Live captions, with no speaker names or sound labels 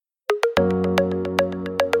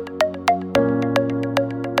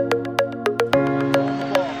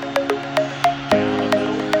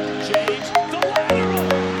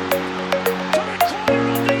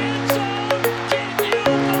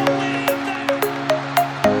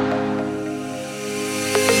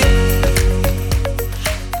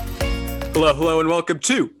Hello, and welcome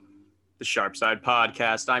to the Sharp Side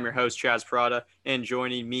Podcast. I'm your host, Chaz Prada, and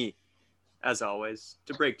joining me, as always,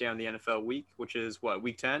 to break down the NFL week, which is what,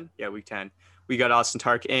 week 10? Yeah, week 10. We got Austin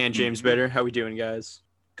Tark and James Bitter. How we doing, guys?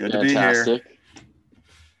 Good to be here.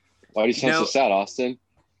 Why do you sound so sad, Austin?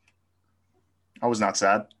 I was not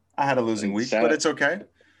sad. I had a losing week, but it's okay.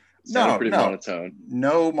 Monotone.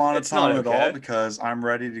 No monotone at all, because I'm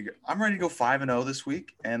ready to go 5-0 this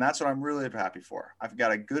week, and that's what I'm really happy for. I've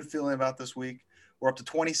got a good feeling about this week. We're up to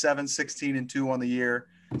 27, 16-2 on the year,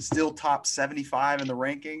 still top 75 in the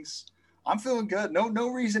rankings. I'm feeling good. No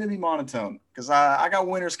reason to be monotone, because I got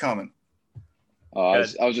winners coming. I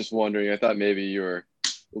was just wondering. I thought maybe you were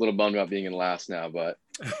a little bummed about being in last now, but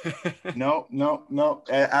No.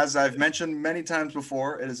 As I've mentioned many times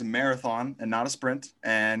before, it is a marathon and not a sprint.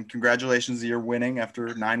 And congratulations, you're winning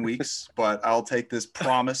after 9 weeks. But I'll take this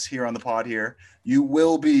promise here on the pod here. You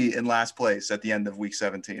will be in last place at the end of week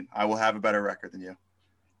 17. I will have a better record than you.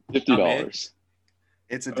 $50.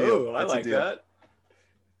 It's a deal. Oh, I like that.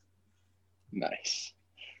 Nice.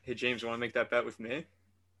 Hey, James, want to make that bet with me?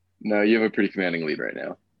 No, you have a pretty commanding lead right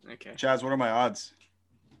now. Okay. Chaz, what are my odds?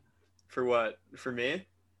 For what? For me?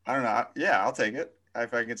 I don't know. Yeah, I'll take it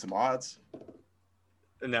if I can get some odds.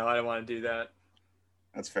 No, I don't want to do that.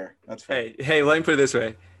 That's fair. Hey, let me put it this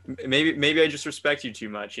way. Maybe I just respect you too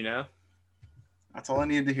much, you know? That's all I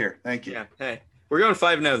needed to hear. Thank you. Yeah. Hey, we're going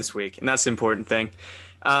 5-0 this week, and that's the important thing.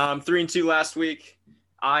 3-2 last week.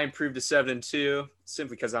 I improved to 7-2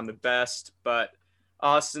 simply because I'm the best. But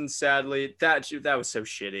Austin, sadly, that was so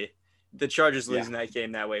shitty. The Chargers losing that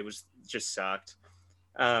game that way was just sucked.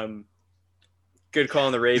 Good call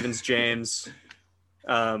on the Ravens, James.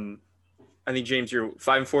 I think, James, you're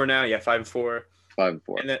 5-4 now. Yeah, 5-4.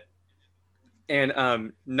 5-4.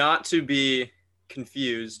 And not to be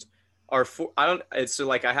confused, I have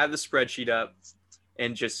the spreadsheet up,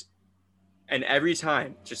 and every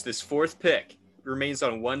time just this fourth pick remains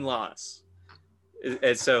on one loss.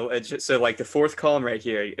 And so like the fourth column right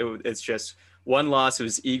here, it's just one loss. It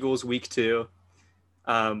was Eagles week 2.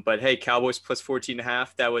 But hey, Cowboys plus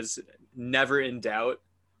 14.5. That was never in doubt.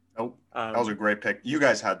 Nope. That was a great pick. You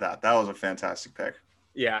guys had that. That was a fantastic pick.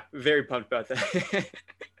 Yeah, very pumped about that.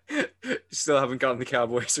 Still haven't gotten the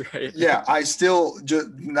Cowboys right. Yeah, that's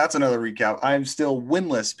another recap. I'm still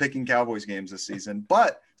winless picking Cowboys games this season,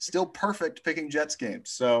 but still perfect picking Jets games.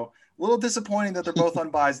 So a little disappointing that they're both on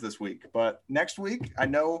buys this week. But next week, I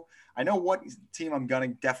know what team I'm gonna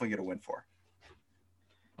definitely get a win for.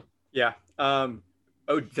 Yeah.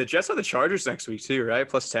 The Jets are the Chargers next week too, right?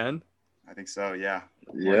 Plus 10. I think so. Yeah.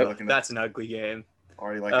 Yep. That's an ugly game.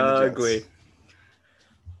 Already liking the Jets. Ugly.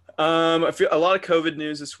 I feel a lot of COVID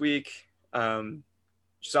news this week.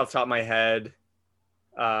 Just off the top of my head,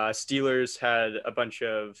 Steelers had a bunch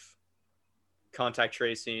of contact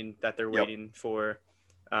tracing that they're waiting for.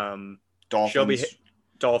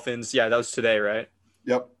 Dolphins. Yeah, that was today, right?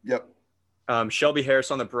 Yep. Shelby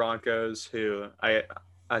Harris on the Broncos, who I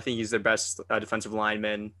think he's their best defensive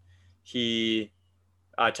lineman. He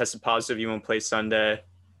tested positive. He won't play Sunday.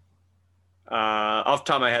 Off the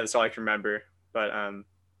top of my head, that's all I can remember. But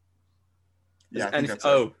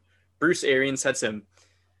Bruce Arians had some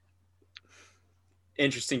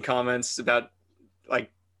interesting comments about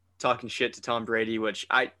like talking shit to Tom Brady, which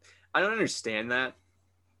I don't understand that.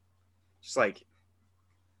 Just like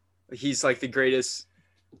he's like the greatest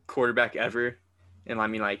quarterback ever. And I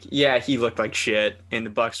mean, like, yeah, he looked like shit, and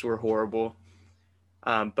the Bucs were horrible.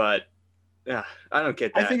 But I don't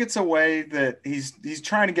get that. I think it's a way that he's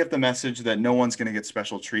trying to get the message that no one's going to get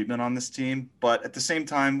special treatment on this team. But at the same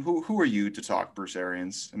time, who are you to talk Bruce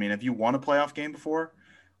Arians? I mean, have you won a playoff game before?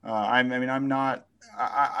 I'm not.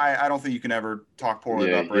 I don't think you can ever talk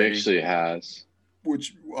poorly about Brady. He actually has.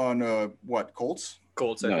 Which on what Colts?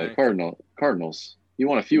 Colts. No, Cardinals. He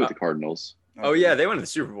won a few with the Cardinals. Oh yeah, they won the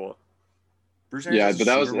Super Bowl. Bruce Arians but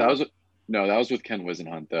that was with Ken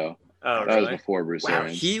Wisenhunt though. Oh, that really? was before Bruce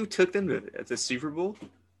Arians. He took them to the Super Bowl?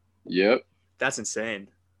 Yep. That's insane.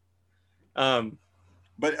 But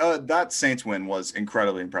that Saints win was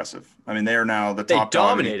incredibly impressive. I mean, they are now the top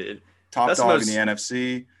dog in the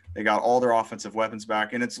NFC. They got all their offensive weapons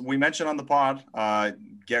back, and we mentioned on the pod,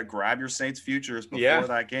 grab your Saints futures before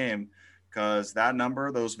that game, because that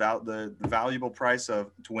number, the valuable price to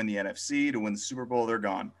win the NFC, to win the Super Bowl, they're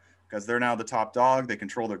gone, because they're now the top dog. They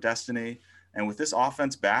control their destiny. And with this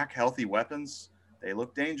offense back, healthy weapons, they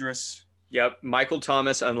look dangerous. Yep. Michael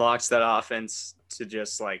Thomas unlocks that offense to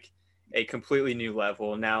just like a completely new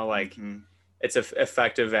level. Now, like it's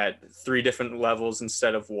effective at 3 different levels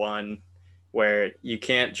instead of 1, where you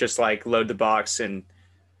can't just like load the box and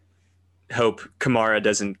hope Kamara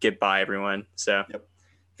doesn't get by everyone. So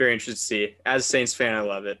very interested to see. As a Saints fan, I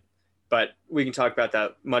love it. But we can talk about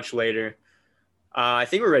that much later. I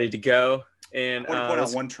think we're ready to go. And I want to point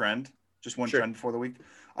out one trend, just one Sure. trend before the week.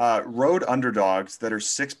 Road underdogs that are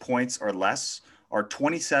 6 points or less are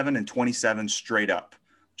 27 and 27 straight up,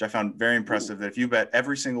 which I found very impressive. That if you bet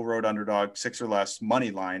every single road underdog 6 or less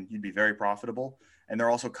money line, you'd be very profitable. And they're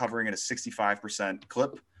also covering at a 65%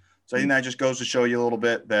 clip. So I think that just goes to show you a little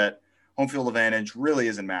bit that home field advantage really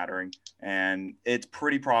isn't mattering. And it's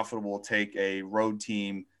pretty profitable to take a road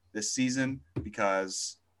team this season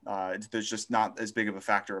because there's just not as big of a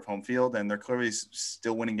factor of home field, and they're clearly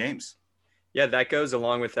still winning games. Yeah, that goes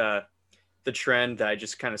along with the trend that I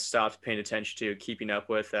just kind of stopped paying attention to, keeping up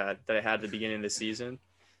with that I had at the beginning of the season,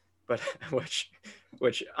 but which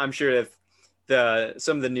I'm sure that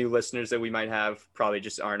some of the new listeners that we might have probably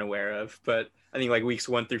just aren't aware of. But I think like weeks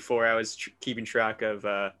 1 through 4, I was keeping track of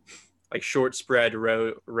like short spread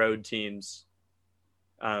road teams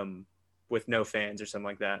with no fans or something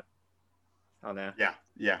like that. Oh no.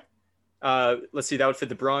 Yeah. Let's see. That would fit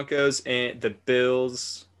the Broncos and the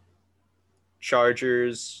Bills,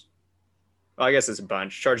 Chargers. Well, I guess it's a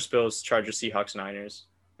bunch. Chargers, Bills, Chargers, Seahawks, Niners.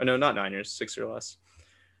 Oh, no, not Niners. 6 or less.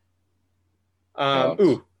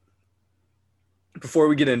 Before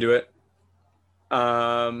we get into it,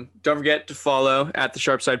 don't forget to follow at the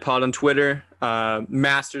Sharpside Pod on Twitter.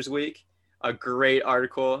 Masters Week, a great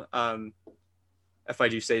article. If I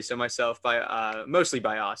do say so myself, mostly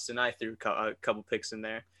by Austin. I threw a couple picks in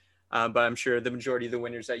there, but I'm sure the majority of the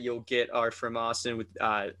winners that you'll get are from Austin. With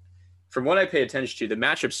from what I pay attention to, the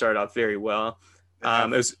matchup started off very well.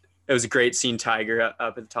 It was great seeing Tiger up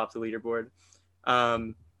at the top of the leaderboard.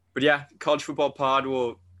 But yeah, College Football Pod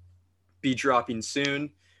will be dropping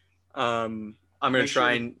soon. I'm gonna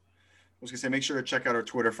try and. I was gonna say, make sure to check out our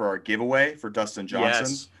Twitter for our giveaway for Dustin Johnson.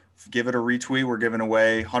 Yes. Give it a retweet. We're giving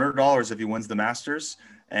away $100 if he wins the Masters,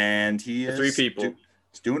 and he is 3 people.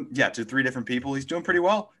 He's doing to 3 different people. He's doing pretty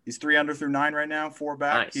well. He's 3 under through 9 right now, 4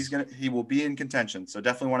 back. Nice. He will be in contention. So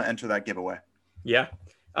definitely want to enter that giveaway. Yeah.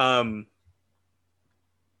 More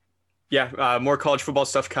college football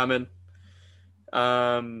stuff coming.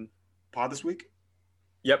 Pod this week?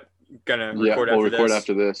 Yep. Gonna we'll record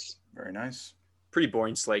after this. Very nice. Pretty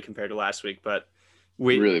boring slate compared to last week, but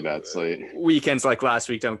really bad slate. Weekends like last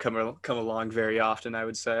week don't come along very often, I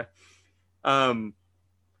would say. And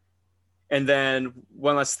then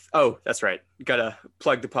one last. Oh, that's right. Gotta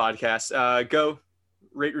plug the podcast. Go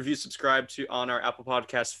rate, review, subscribe on our Apple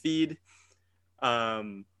Podcast feed.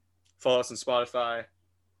 Follow us on Spotify,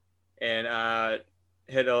 and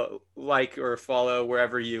hit a like or follow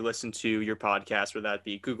wherever you listen to your podcast, whether that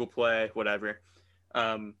be Google Play, whatever.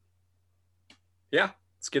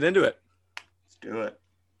 Let's get into it. Let's do it.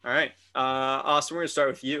 All right. Austin, we're going to start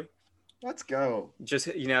with you. Let's go. Just,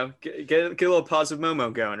 get a little positive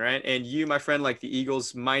Momo going, right? And you, my friend, like the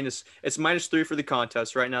Eagles it's -3 for the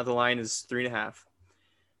contest. Right now the line is 3.5.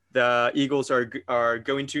 The Eagles are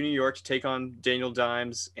going to New York to take on Daniel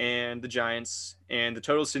Dimes and the Giants, and the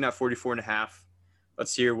total is sitting at 44.5.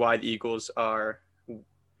 Let's hear why the Eagles are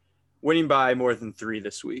winning by more than 3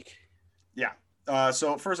 this week. Yeah.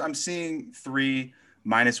 So first, I'm seeing 3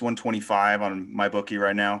 -125 on my bookie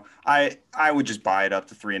right now. I would just buy it up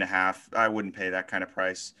to 3.5. I wouldn't pay that kind of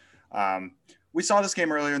price. We saw this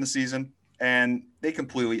game earlier in the season, and they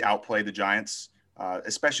completely outplayed the Giants,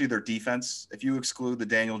 especially their defense. If you exclude the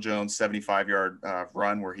Daniel Jones 75-yard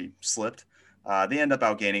run where he slipped, they end up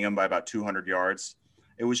outgaining him by about 200 yards.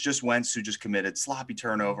 It was just Wentz who just committed sloppy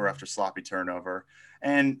turnover after sloppy turnover.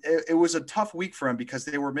 And it was a tough week for him because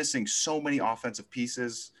they were missing so many offensive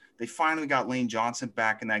pieces. They finally got Lane Johnson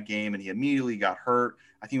back in that game, and he immediately got hurt.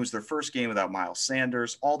 I think it was their first game without Miles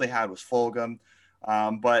Sanders. All they had was Fulgham.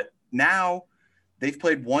 But now they've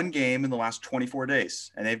played 1 game in the last 24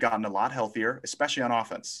 days, and they've gotten a lot healthier, especially on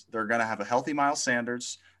offense. They're going to have a healthy Miles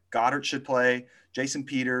Sanders. Goddard should play. Jason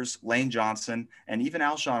Peters, Lane Johnson, and even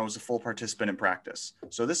Alshon was a full participant in practice.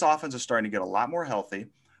 So this offense is starting to get a lot more healthy.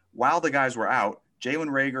 While the guys were out, Jalen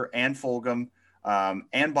Reagor and Fulgham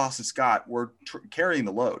and Boston Scott were carrying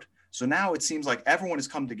the load. So now it seems like everyone has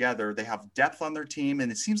come together. They have depth on their team,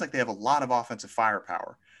 and it seems like they have a lot of offensive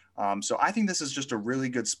firepower. So I think this is just a really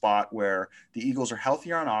good spot where the Eagles are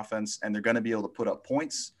healthier on offense, and they're going to be able to put up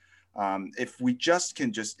points. If Wentz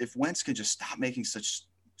can just stop making such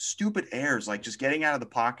stupid errors, like just getting out of the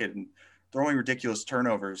pocket and throwing ridiculous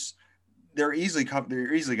turnovers, they're easily going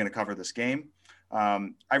to cover this game.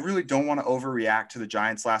 I really don't want to overreact to the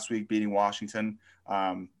Giants last week beating Washington.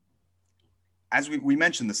 As we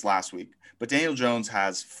mentioned this last week, but Daniel Jones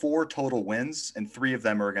has 4 total wins, and 3 of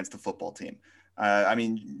them are against the football team. I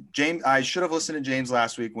should have listened to James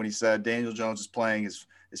last week when he said Daniel Jones is playing his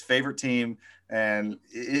his favorite team, and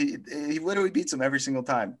he literally beats them every single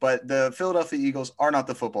time. But the Philadelphia Eagles are not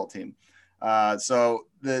the football team. So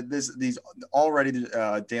these already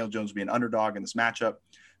Daniel Jones will be an underdog in this matchup.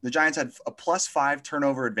 The Giants had a +5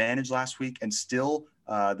 turnover advantage last week, and still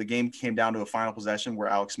the game came down to a final possession where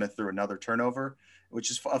Alex Smith threw another turnover, which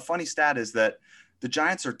is a funny stat is that the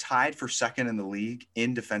Giants are tied for second in the league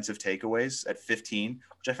in defensive takeaways at 15,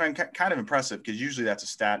 which I find kind of impressive because usually that's a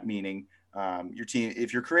stat meaning your team,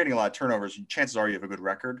 if you're creating a lot of turnovers, chances are you have a good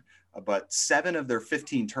record, but 7 of their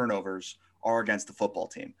 15 turnovers are against the football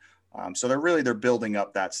team. So they're building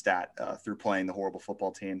up that stat through playing the horrible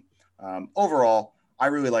football team. Overall, I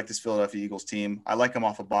really like this Philadelphia Eagles team. I like them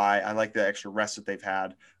off a bye. I like the extra rest that they've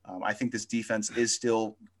had. I think this defense is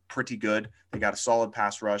still pretty good. They got a solid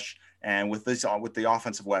pass rush. And with the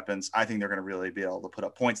offensive weapons, I think they're going to really be able to put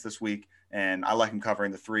up points this week. And I like them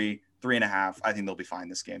covering the 3.5. I think they'll be fine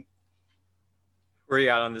this game. Where are you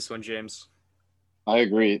at on this one, James? I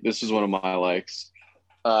agree. This is one of my likes.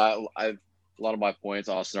 A lot of my points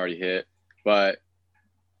Austin already hit, but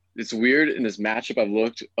it's weird in this matchup. I've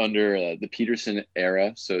looked under the Peterson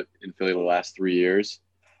era, so in Philly the last 3 years,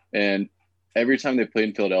 and every time they played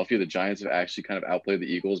in Philadelphia, the Giants have actually kind of outplayed the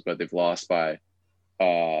Eagles, but they've lost by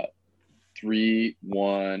 3,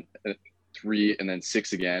 1, 3, and then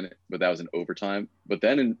 6 again, but that was in overtime. But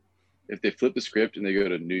then if they flip the script and they go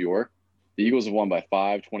to New York, the Eagles have won by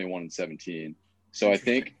 5, 21, and 17. So I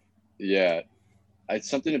think, yeah, it's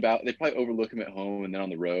something about they probably overlook them at home, and then on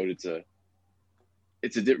the road, it's a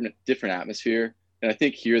different atmosphere. And I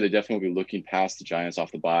think here they definitely will be looking past the Giants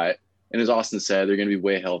off the bye. And as Austin said, they're going to be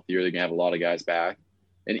way healthier. They're going to have a lot of guys back.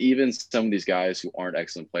 And even some of these guys who aren't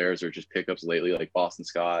excellent players or just pickups lately, like Boston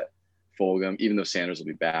Scott, Fulgham, even though Sanders will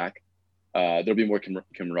be back, there'll be more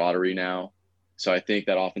camaraderie now. So I think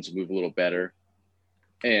that offense will move a little better.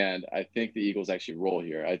 And I think the Eagles actually roll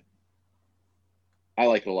here. I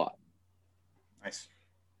like it a lot. Nice.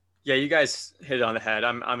 Yeah, you guys hit it on the head.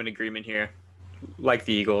 I'm in agreement here. Like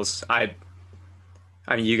the Eagles. I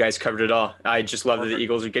mean, you guys covered it all. I just love that the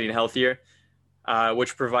Eagles are getting healthier,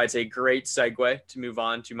 which provides a great segue to move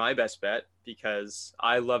on to my best bet because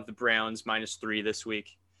I love the Browns -3 this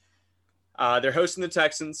week. They're hosting the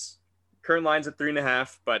Texans. Current line's at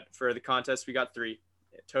 3.5, but for the contest, we got 3.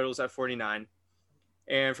 Totals at 49.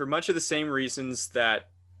 And for much of the same reasons that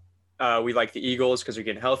we like the Eagles because they're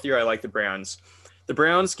getting healthier, I like the Browns. The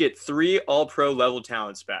Browns get 3 all-pro level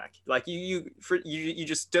talents back. Like you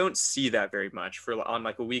just don't see that very much on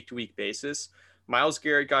like a week-to-week basis. Myles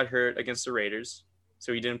Garrett got hurt against the Raiders,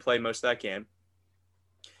 so he didn't play most of that game.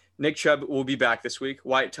 Nick Chubb will be back this week.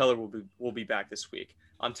 Wyatt Teller will be back this week.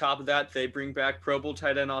 On top of that, they bring back Pro Bowl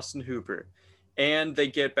tight end Austin Hooper, and they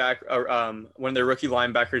get back one of their rookie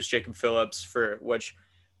linebackers, Jacob Phillips, for which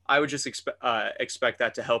I would just expect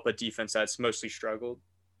that to help a defense that's mostly struggled.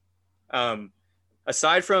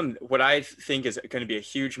 Aside from what I think is going to be a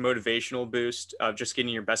huge motivational boost of just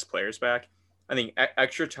getting your best players back, I think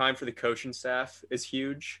extra time for the coaching staff is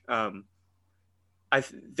huge.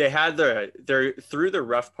 They had they're through the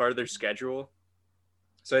rough part of their schedule,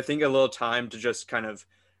 so I think a little time to just kind of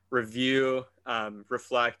review,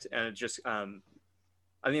 reflect, and just I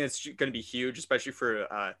think it's going to be huge, especially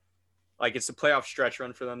for like it's a playoff stretch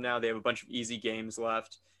run for them now. They have a bunch of easy games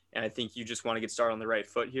left, and I think you just want to get started on the right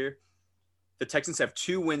foot here. The Texans have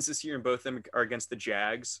 2 wins this year, and both of them are against the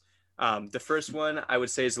Jags. The first one, I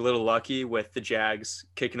would say, is a little lucky with the Jags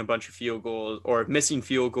kicking a bunch of field goals or missing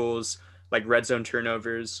field goals, like red zone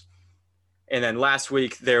turnovers. And then last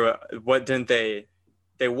week, they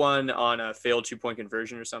won on a failed 2-point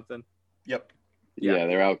conversion or something. Yep. Yeah,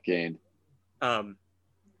 they're outgained.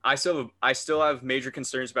 I still have major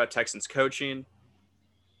concerns about Texans coaching.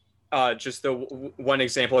 Just the one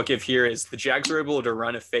example I'll give here is the Jags were able to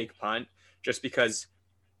run a fake punt just because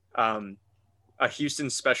a Houston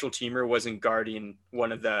special teamer wasn't guarding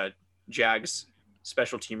one of the Jags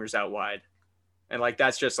special teamers out wide. And like,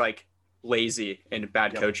 that's just like lazy and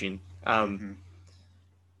bad coaching.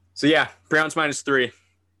 So yeah, Browns -3,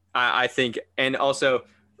 I think. And also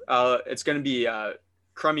it's going to be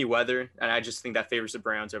crummy weather. And I just think that favors the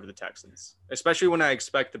Browns over the Texans, especially when I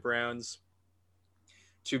expect the Browns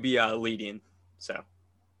to be leading. So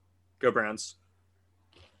go Browns.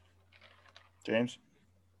 James?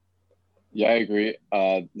 Yeah, I agree.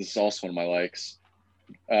 This is also one of my likes.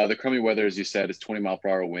 The crummy weather, as you said, is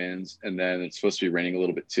 20-mile-per-hour winds, and then it's supposed to be raining a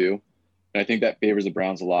little bit too. And I think that favors the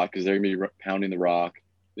Browns a lot because they're going to be pounding the rock.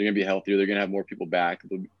 They're going to be healthier. They're going to have more people back.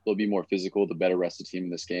 They'll be more physical, the better rest of the team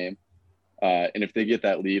in this game. And if they get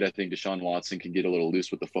that lead, I think Deshaun Watson can get a little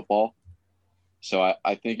loose with the football. So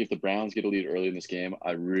I think if the Browns get a lead early in this game,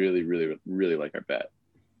 I really, really, really like our bet.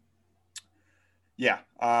 Yeah.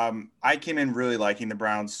 I came in really liking the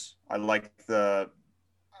Browns. I like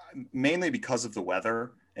mainly because of the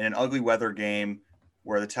weather. In an ugly weather game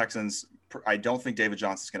where the Texans, I don't think David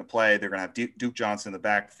Johnson's going to play. They're going to have Duke Johnson in the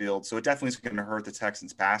backfield. So it definitely is going to hurt the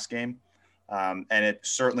Texans pass game. And it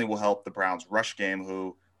certainly will help the Browns rush game,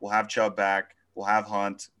 who will have Chubb back, will have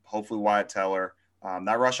Hunt, hopefully Wyatt Teller.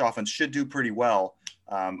 That rush offense should do pretty well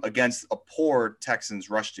against a poor Texans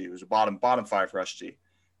rush D. It was a bottom 5 rush D.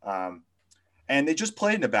 And they just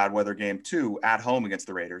played in a bad weather game too at home against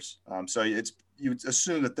the Raiders. So you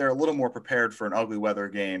assume that they're a little more prepared for an ugly weather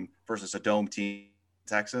game versus a dome team,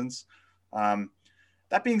 Texans.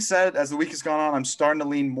 That being said, as the week has gone on, I'm starting to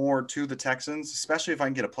lean more to the Texans, especially if I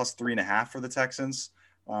can get a +3.5 for the Texans.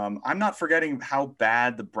 I'm not forgetting how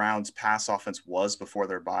bad the Browns' pass offense was before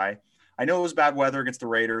their bye. I know it was bad weather against the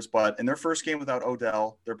Raiders, but in their first game without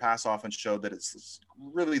Odell, their pass offense showed that it's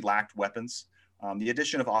really lacked weapons. The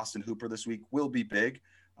addition of Austin Hooper this week will be big,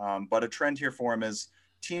 but a trend here for him is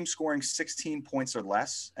teams scoring 16 points or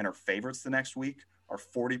less and are favorites the next week are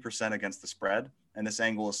 40% against the spread, and this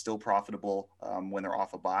angle is still profitable when they're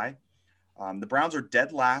off a bye. The Browns are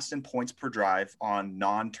dead last in points per drive on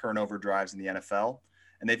non-turnover drives in the NFL,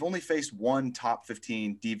 and they've only faced one top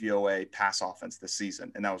 15 DVOA pass offense this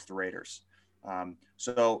season, and that was the Raiders.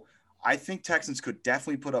 So I think Texans could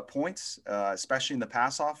definitely put up points, especially in the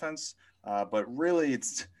pass offense. But really,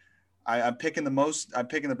 I'm picking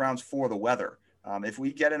the Browns for the weather. If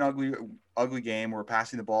we get an ugly game where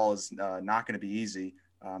passing the ball is not going to be easy,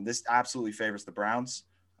 this absolutely favors the Browns.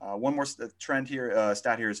 One more stat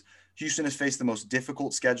here is Houston has faced the most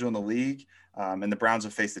difficult schedule in the league, and the Browns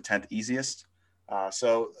have faced the 10th easiest.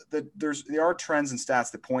 So there are trends and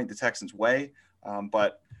stats that point the Texans' way,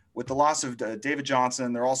 but with the loss of David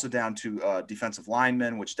Johnson, they're also down to defensive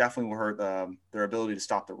linemen, which definitely will hurt their ability to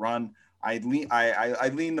stop the run. I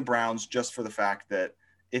lean the Browns just for the fact that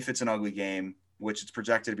if it's an ugly game, which it's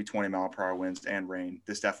projected to be 20-mile-per-hour winds and rain,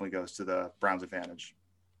 this definitely goes to the Browns' advantage.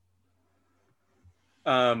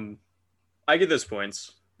 I get those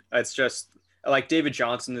points. It's just like David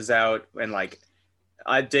Johnson is out, and like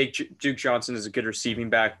I think Duke Johnson is a good receiving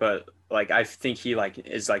back, but like I think he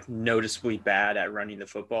is noticeably bad at running the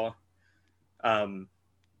football.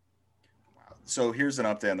 So here's an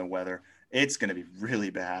update on the weather. It's going to be really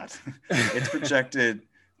bad. It's projected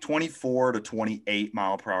 24 to 28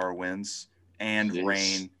 mile per hour winds and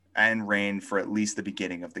rain for at least the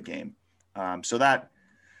beginning of the game. So that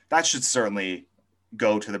should certainly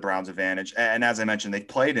go to the Browns' advantage. And as I mentioned, they've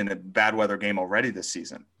played in a bad weather game already this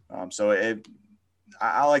season. So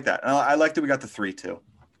I like that. I like that we got the 3 too.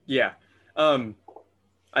 Yeah. I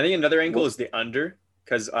think another angle is the under,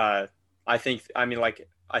 because I think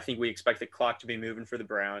we expect the clock to be moving for the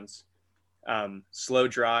Browns. Slow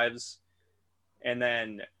drives, and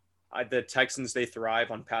then the Texans, they thrive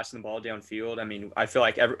on passing the ball downfield. I mean, I feel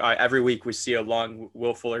like every week we see a long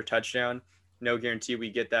Will Fuller touchdown. No guarantee we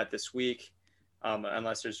get that this week,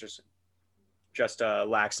 unless there's just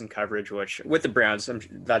lax in coverage, which with the Browns,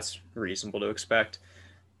 that's reasonable to expect.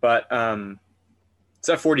 But it's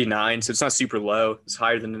at 49, so it's not super low. It's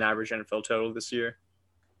higher than an average NFL total this year.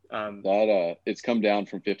 It's come down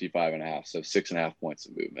from 55.5, so 6.5 points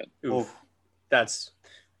of movement. Oof. That's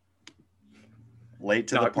late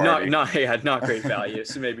to the party. Not great value,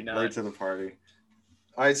 so maybe not. Late to the party.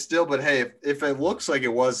 But hey, if it looks like it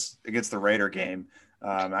was against the Raider game,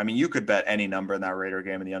 I mean, you could bet any number in that Raider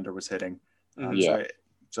game and the under was hitting.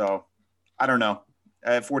 So I don't know.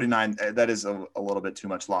 At 49, that is a little bit too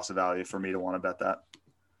much loss of value for me to want to bet that.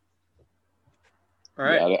 All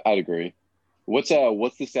right. Yeah, I'd agree. What's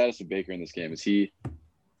the status of Baker in this game? Is he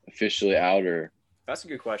officially out or? That's a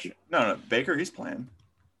good question. No, Baker, he's playing.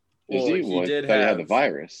 Is he? He had the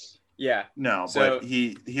virus. Yeah. No, so, but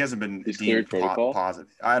he hasn't been deemed positive.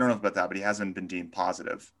 I don't know about that, but he hasn't been deemed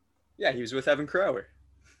positive. Yeah, he was with Evan Crower.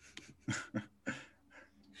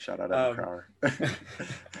 Shout out Evan Crower.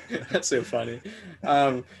 That's so funny.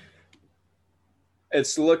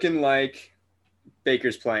 It's looking like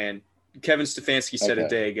Baker's playing. Kevin Stefanski said a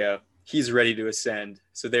day ago he's ready to ascend.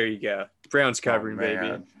 So there you go. Browns covering,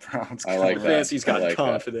 baby. Browns covering. Stefanski's got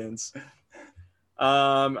confidence.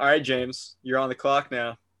 All right, James, you're on the clock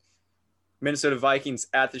now. Minnesota Vikings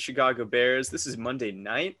at the Chicago Bears. This is Monday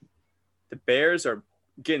night. The Bears are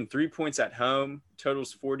getting 3 points at home.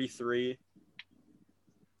 Total's 43.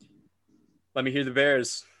 Let me hear the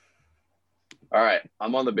Bears. All right,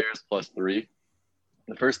 I'm on the Bears +3.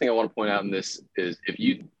 The first thing I want to point out in this is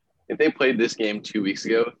if they played this game 2 weeks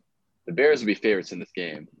ago, the Bears would be favorites in this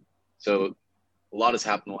game. So a lot has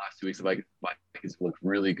happened in the last 2 weeks. The Vikings look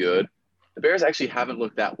really good. The Bears actually haven't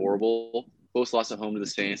looked that horrible close loss at home to the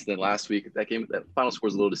Saints. Then last week, that final score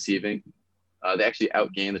was a little deceiving. They actually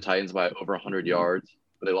outgained the Titans by over 100 yards,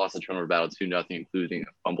 but they lost the turnover battle 2-0, including a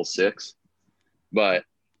fumble 6. But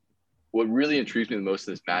what really intrigues me the most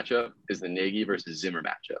in this matchup is the Nagy versus Zimmer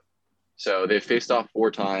matchup. So they've faced off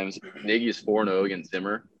 4 times. Nagy is 4-0 against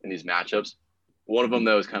Zimmer in these matchups. One of them,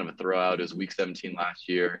 though, is kind of a throwout. It was Week 17 last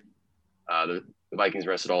year. The Vikings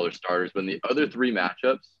rested all their starters. But in the other 3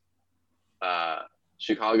 matchups,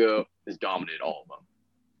 Chicago has dominated all of them.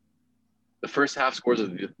 The first half scores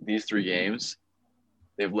of these 3 games,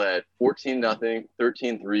 they've led 14-0,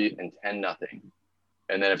 13-3, and 10-0.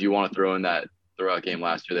 And then if you want to throw in that throughout game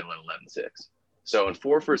last year, they led 11-6. So in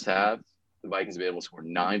 4 first halves, the Vikings have been able to score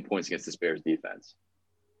 9 points against this Bears defense.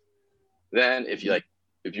 Then if you're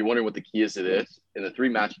wondering what the key is to this, in the 3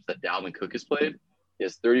 matchups that Dalvin Cook has played, he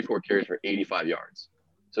has 34 carries for 85 yards.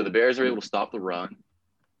 So the Bears are able to stop the run,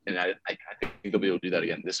 and I think they'll be able to do that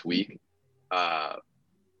again this week. I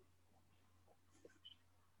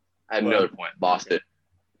had another point, lost it.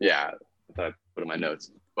 Yeah, I thought I put it in my notes.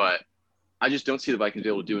 But I just don't see the Vikings be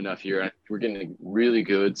able to do enough here. We're getting a really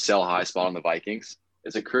good sell high spot on the Vikings.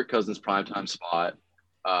 It's a Kirk Cousins primetime spot.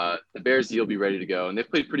 The Bears deal will be ready to go, and they've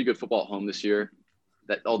played pretty good football at home this year.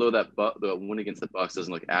 Although the win against the Bucs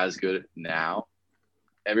doesn't look as good now,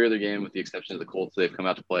 every other game, with the exception of the Colts, they've come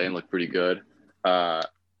out to play and look pretty good.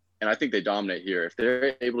 And I think they dominate here. If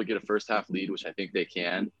they're able to get a first half lead, which I think they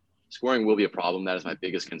can, scoring will be a problem. That is my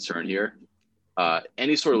biggest concern here.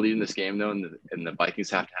 Any sort of lead in this game, though, and the Vikings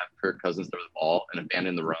have to have Kirk Cousins throw the ball and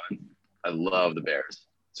abandon the run. I love the Bears.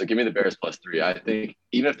 So give me the Bears +3. I think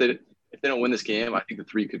even if they don't win this game, I think the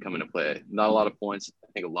 3 could come into play. Not a lot of points.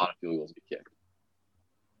 I think a lot of field goals will be kicked.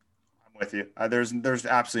 I'm with you. There's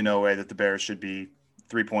absolutely no way that the Bears should be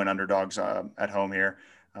 3-point underdogs at home here.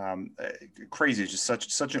 Crazy. It's just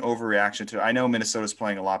such an overreaction to. I know Minnesota's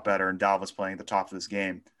playing a lot better and Dalvin's playing at the top of this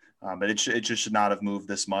game, but it just should not have moved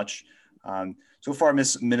this much. So far,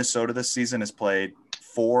 Minnesota this season has played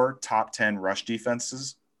 4 top 10 rush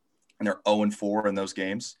defenses, and they're 0-4 in those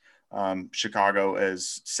games. Chicago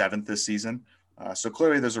is 7th this season. So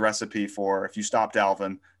clearly there's a recipe for if you stop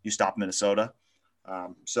Dalvin, you stop Minnesota.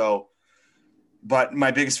 But my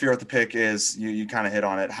biggest fear with the pick is you kind of hit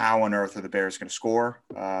on it. How on earth are the Bears going to score?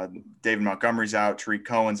 David Montgomery's out. Tariq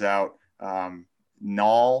Cohen's out.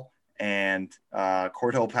 Nall and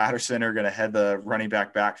Cordell Patterson are going to head the running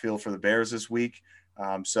backfield for the Bears this week.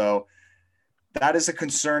 So that is a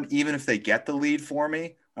concern, even if they get the lead for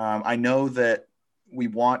me. I know that we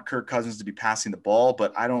want Kirk Cousins to be passing the ball,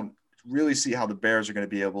 but I don't really see how the Bears are going to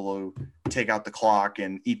be able to take out the clock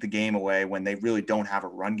and eat the game away when they really don't have a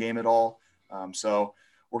run game at all. So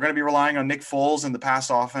we're going to be relying on Nick Foles and the pass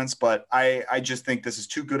offense, but I just think this is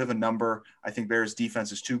too good of a number. I think Bears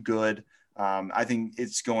defense is too good. I think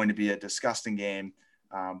it's going to be a disgusting game.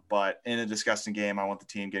 But in a disgusting game, I want the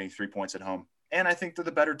team getting 3 points at home. And I think they're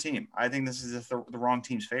the better team. I think this is the wrong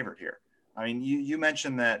team's favorite here. I mean, you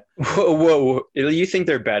mentioned that. Whoa. You think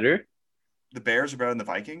they're better? The Bears are better than the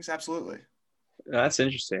Vikings? Absolutely. That's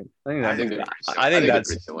interesting. I think that's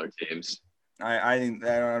pretty similar teams. I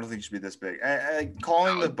don't think it should be this big.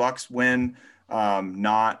 Calling the Bucs win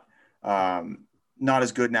not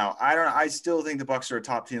as good now. I still think the Bucs are a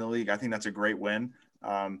top team in the league. I think that's a great win.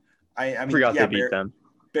 I forgot they beat them.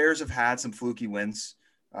 Bears have had some fluky wins.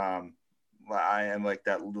 I am like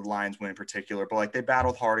that the Lions win in particular, but like they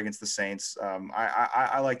battled hard against the Saints.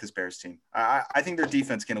 I like this Bears team. I think their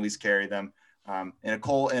defense can at least carry them. In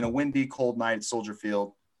a windy, cold night at Soldier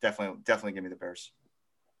Field, definitely give me the Bears.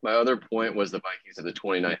 My other point was the Vikings have the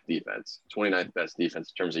 29th defense, 29th best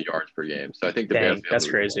defense in terms of yards per game. So I think the Bears. That's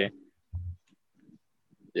crazy.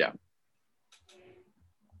 Yeah.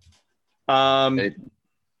 I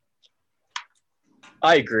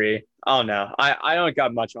agree. I don't know. I don't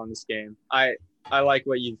got much on this game. I like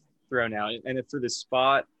what you've thrown out, and for the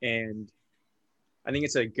spot, and I think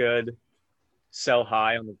it's a good sell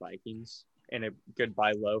high on the Vikings and a good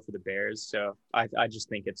buy low for the Bears. So I just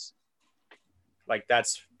think it's like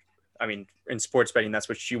that's. I mean, in sports betting, that's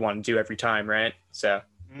what you want to do every time, right? So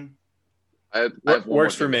I have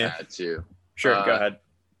works for me too. Sure, go ahead.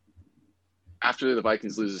 After the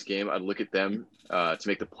Vikings lose this game, I'd look at them to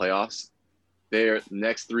make the playoffs. Their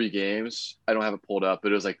next 3 games, I don't have it pulled up,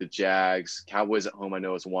 but it was like the Jags, Cowboys at home. I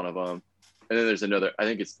know it's one of them, and then there's another. I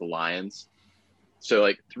think it's the Lions. So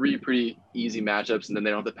like 3 pretty easy matchups, and then they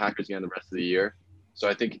don't have the Packers again the rest of the year. So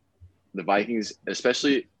I think the Vikings,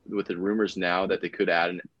 especially with the rumors now that they could add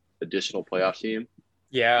an additional playoff team,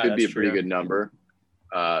 could be a pretty good number.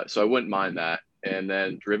 So I wouldn't mind that. And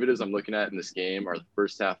then derivatives I'm looking at in this game are the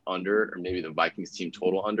first half under, or maybe the Vikings team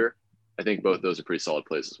total under. I think both those are pretty solid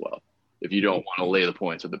plays as well. if you don't want to lay the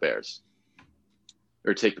points with the Bears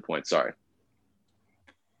or take the points. Sorry.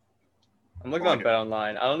 I'm looking on Bet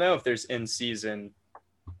Online. I don't know if there's in season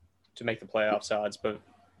to make the playoffs odds, but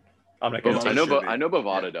I'm not going to. I know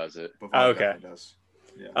Bovada does it. Bovada okay. Does.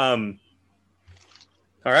 Yeah.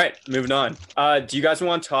 All right, moving on. Do you guys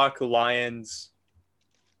want to talk Lions,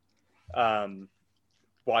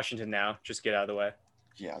 Washington now? Just get out of the way.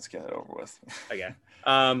 Yeah, let's get it over with. Okay.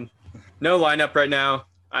 No lineup right now.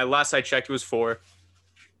 Last I checked, it was 4.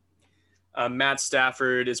 Matt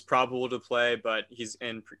Stafford is probable to play, but he's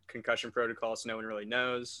in concussion protocol, so no one really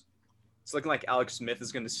knows. It's looking like Alex Smith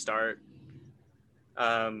is going to start.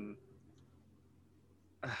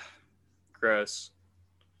 Gross.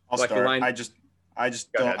 I'll like start.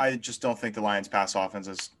 I just don't think the Lions pass offense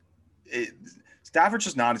is. Stafford's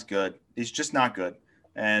just not as good. He's just not good.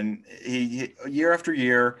 And he year after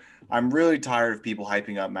year, I'm really tired of people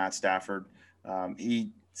hyping up Matt Stafford.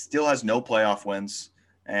 He still has no playoff wins.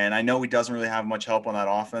 And I know he doesn't really have much help on that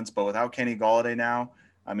offense, but without Kenny Golladay now,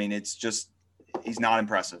 I mean, it's just he's not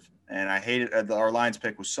impressive. And I hate it. Our Lions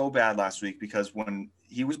pick was so bad last week because when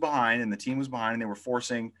he was behind and the team was behind and they were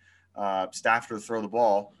forcing Stafford to throw the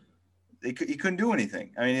ball, he couldn't do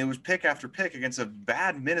anything. I mean, it was pick after pick against a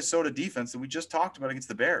bad Minnesota defense that we just talked about against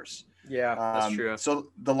the Bears. Yeah, that's true.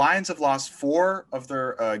 So the Lions have lost 4 of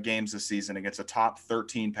their games this season against a top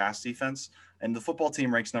 13 pass defense, and the football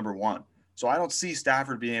team ranks number 1. So I don't see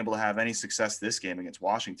Stafford being able to have any success this game against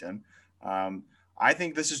Washington. I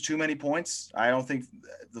think this is too many points. I don't think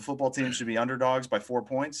the football team should be underdogs by 4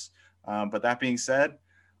 points. But that being said,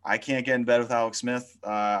 I can't get in bed with Alex Smith.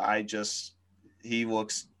 He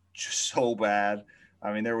looks just so bad.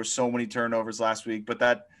 I mean, there were so many turnovers last week,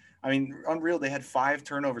 but unreal. They had 5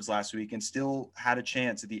 turnovers last week and still had a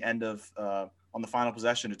chance at the end of on the final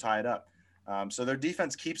possession to tie it up. So their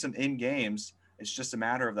defense keeps them in games. It's just a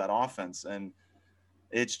matter of that offense, and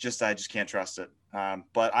it's just I just can't trust it.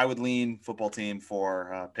 But I would lean football team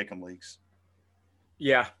for pick'em leagues.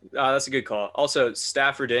 Yeah, that's a good call. Also,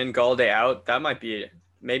 Stafford in, Golladay out. That might be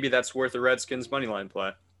maybe that's worth a Redskins money line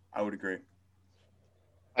play. I would agree.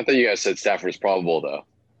 I thought you guys said Stafford's probable though.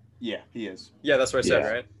 Yeah, he is. Yeah, that's what I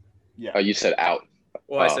said, right? Yeah. Oh, you said out.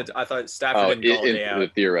 Well, I thought Stafford and Golladay out. The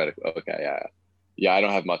theoretical. Okay, yeah. Yeah, I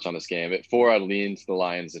don't have much on this game. At 4, I'd lean to the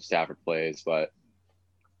Lions if Stafford plays, but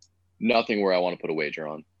nothing where I want to put a wager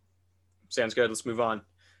on. Sounds good. Let's move on.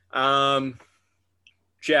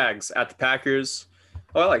 Jags at the Packers.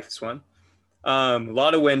 Oh, I like this one. A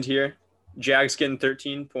lot of wind here. Jags getting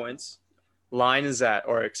 13 points. Line is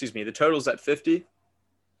the total's at 50.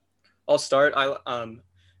 I'll start.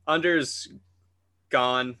 Under's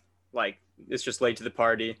gone. Like, it's just late to the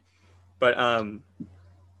party. But I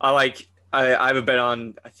have a bet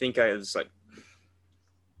on, I think I was like,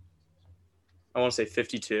 I want to say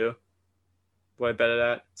 52. What I bet it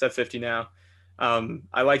at? It's at 50 now.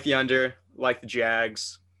 I like the under, like the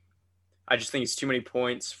Jags. I just think it's too many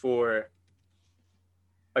points for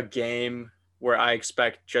a game where I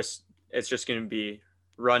expect it's just going to be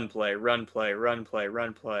run play.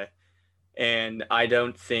 And I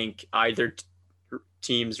don't think either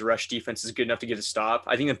team's rush defense is good enough to get a stop.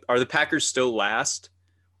 I think are the Packers still last?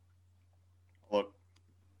 Look,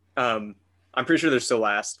 I'm pretty sure they're still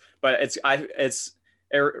last, but I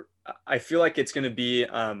feel like it's going to be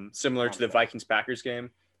similar to the Vikings-Packers game.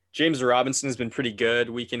 James Robinson has been pretty good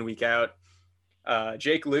week in, week out.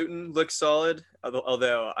 Jake Luton looks solid,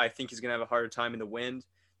 although I think he's going to have a harder time in the wind.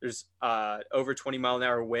 There's over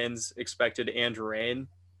 20-mile-an-hour winds expected and rain.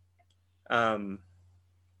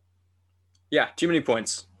 Yeah, too many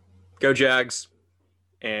points. Go Jags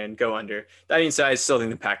and go under. That being said, I still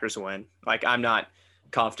think the Packers win. Like, I'm not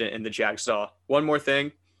confident in the Jags at all. One more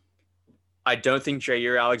thing. I don't think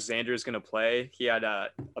Jair Alexander is going to play. He had a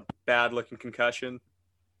bad-looking concussion.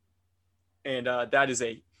 And him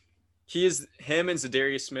and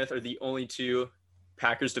Zadarius Smith are the only 2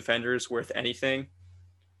 Packers defenders worth anything.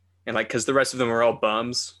 And because the rest of them are all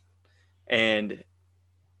bums. And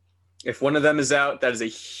if one of them is out, that is a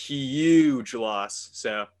huge loss.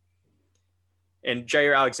 So, and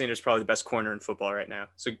Jair Alexander is probably the best corner in football right now.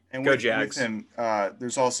 So go Jags. With him,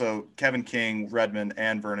 there's also Kevin King, Redmond,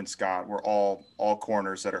 and Vernon Scott were all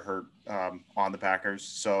corners that are hurt on the Packers.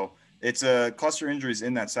 So it's a cluster injuries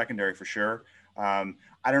in that secondary for sure. I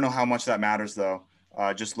don't know how much that matters though.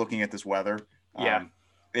 Just looking at this weather,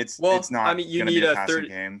 it's not. I mean, you need a passing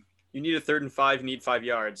game. You need a 3rd and 5. You need 5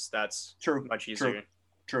 yards. That's much easier.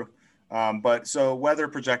 True. But so weather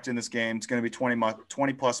projected in this game, it's going to be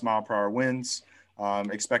 20 plus mile per hour winds,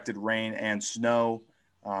 expected rain and snow.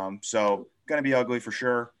 So going to be ugly for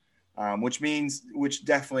sure, which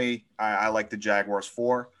definitely I like the Jaguars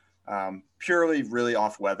for. purely really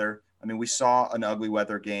off weather. I mean, we saw an ugly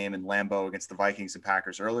weather game in Lambeau against the Vikings and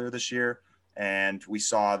Packers earlier this year, and we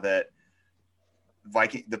saw that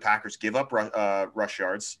the Packers give up rush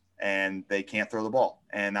yards and they can't throw the ball.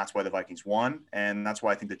 And that's why the Vikings won. And that's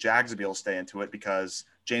why I think the Jags will be able to stay into it, because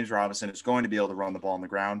James Robinson is going to be able to run the ball on the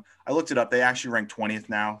ground. I looked it up. They actually rank 20th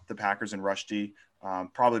now, the Packers in rush D,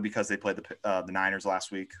 probably because they played the Niners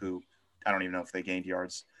last week, who I don't even know if they gained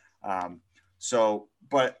yards.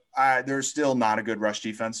 But there's still not a good rush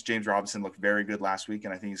defense. James Robinson looked very good last week,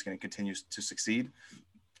 and I think he's going to continue to succeed.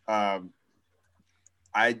 What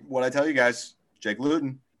I tell you guys, Jake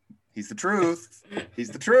Luton, he's the truth. He's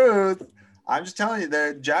the truth. I'm just telling you,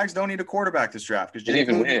 the Jags don't need a quarterback this draft because Jake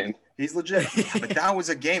Luton, he's legit. But that was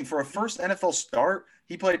a game for a first NFL start.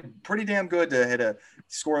 He played pretty damn good to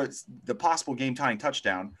score the possible game-tying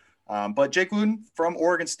touchdown. But Jake Luton from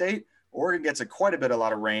Oregon State. Oregon gets quite a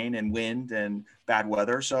lot of rain and wind and bad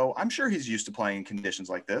weather, so I'm sure he's used to playing in conditions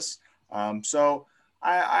like this. So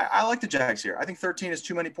I like the Jags here. I think 13 is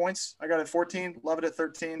too many points. I got it at 14. Love it at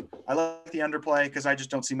 13. I like the underplay because I just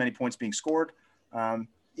don't see many points being scored. I don't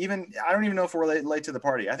even know if we're late to the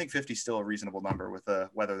party. I think 50 is still a reasonable number with the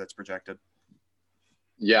weather that's projected.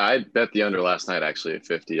 Yeah, I bet the under last night actually at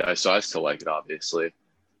 50. I still like it, obviously.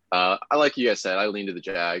 I like you guys said, I lean to the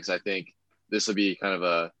Jags. I think this will be kind of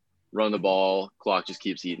a run the ball, clock just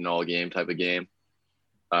keeps eating all game type of game.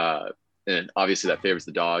 And obviously that favors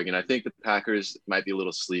the dog. And I think the Packers might be a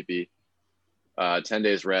little sleepy. 10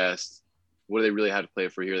 days rest. What do they really have to play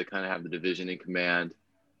for here? They kind of have the division in command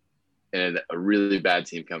and a really bad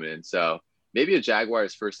team coming in. So maybe a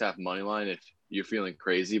Jaguars first half money line if you're feeling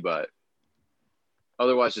crazy, but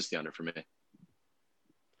otherwise just the under for me.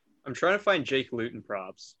 I'm trying to find Jake Luton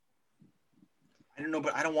props. I don't know,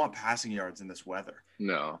 but I don't want passing yards in this weather.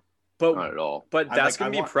 No. But, not at all. But that's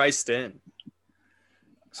going to be priced in.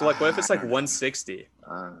 So, what if it's like 160?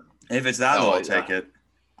 If it's that low, I'll take it.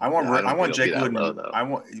 I want Jake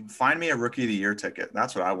Luton. Find me a Rookie of the Year ticket.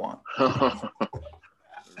 That's what I want.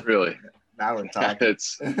 Really? Now we're talking.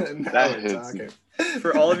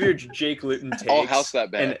 For all of your Jake Luton takes. I'll house that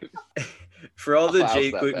bet. For all the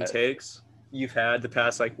Jake Luton takes you've had the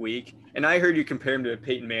past week, and I heard you compare him to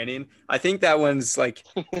Peyton Manning. I think that one's the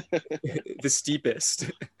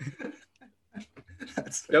steepest.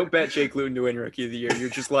 Don't bet Jake Luton to win Rookie of the Year. You're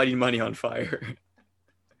just lighting money on fire.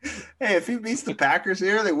 Hey, if he beats the Packers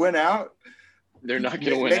here, they win out. They're not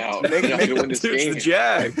going to win out. They're not going to win this game. The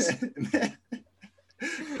Jags.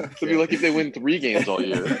 It'll be lucky if they win 3 games all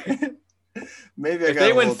year. Maybe if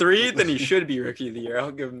they win 3, then he should be Rookie of the Year.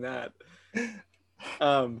 I'll give him that.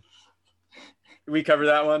 We cover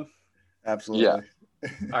that one? Absolutely. Yeah.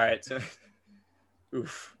 All right. So,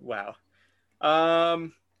 wow.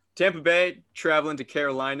 Tampa Bay traveling to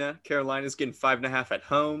Carolina. Carolina's getting 5.5 at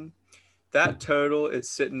home. That total is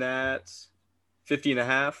sitting at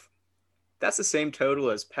 50.5. That's the same total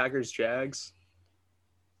as Packers Jags.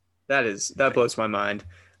 That blows my mind.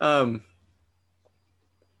 I'll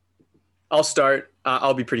start.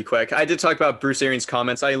 I'll be pretty quick. I did talk about Bruce Arians'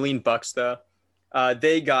 comments. I lean Bucks though.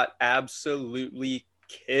 They got absolutely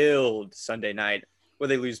killed Sunday night. Where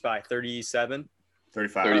they lose by 37?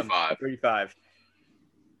 35.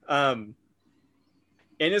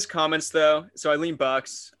 In his comments though, so I lean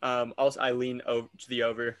Bucks. Also I lean over to the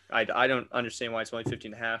over. I don't understand why it's only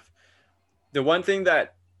 15.5. The one thing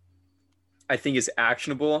that I think is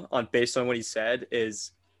actionable based on what he said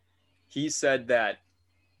is he said that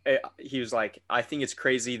he was like, I think it's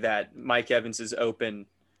crazy that Mike Evans is open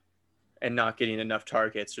and not getting enough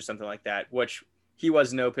targets or something like that, which he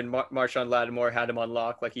wasn't open. Marshawn Lattimore had him on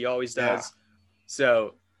lock like he always does. Yeah.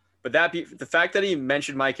 So, but the fact that he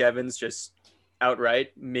mentioned Mike Evans just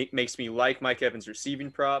outright makes me like Mike Evans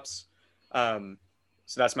receiving props. So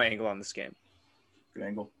that's my angle on this game. Good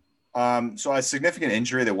angle. So a significant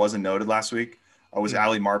injury that wasn't noted last week was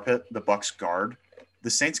Ali Marpet, the Bucs guard. The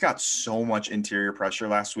Saints got so much interior pressure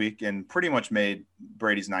last week and pretty much made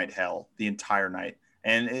Brady's night hell the entire night.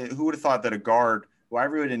 And who would have thought that a guard, well, I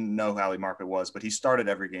really didn't know who Ali Marpet was, but he started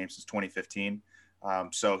every game since 2015.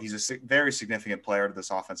 So he's a very significant player to this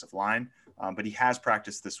offensive line, but he has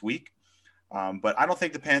practiced this week. But I don't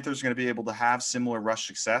think the Panthers are going to be able to have similar rush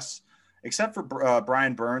success, except for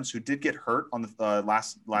Brian Burns, who did get hurt on the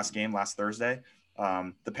last game, last Thursday.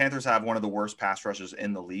 The Panthers have one of the worst pass rushes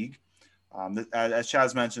in the league. As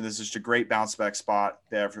Chaz mentioned, this is just a great bounce back spot.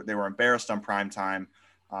 They were embarrassed on prime time.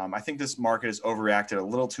 I think this market has overreacted a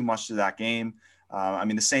little too much to that game.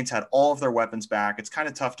 The Saints had all of their weapons back. It's kind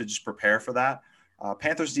of tough to just prepare for that.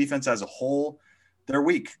 Panthers defense as a whole, they're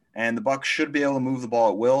weak, and the Bucs should be able to move the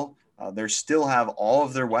ball at will. They still have all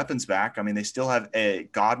of their weapons back. I mean, they still have a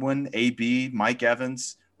Godwin, AB, Mike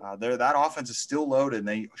Evans. That offense is still loaded, and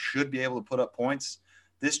they should be able to put up points.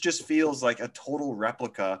 This just feels like a total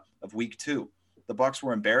replica of week 2. The Bucs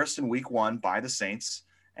were embarrassed in week 1 by the Saints,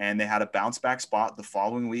 and they had a bounce back spot the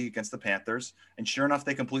following week against the Panthers. And sure enough,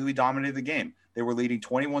 they completely dominated the game. They were leading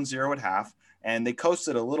 21-0 at half, and they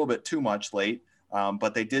coasted a little bit too much late,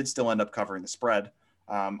 but they did still end up covering the spread.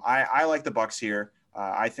 I like the Bucs here.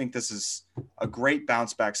 I think this is a great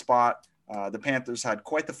bounce back spot. The Panthers had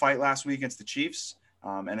quite the fight last week against the Chiefs.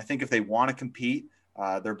 And I think if they want to compete,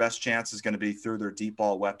 their best chance is going to be through their deep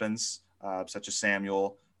ball weapons, such as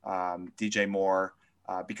Samuel, DJ Moore,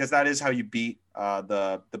 because that is how you beat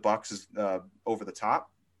the Bucs over the top.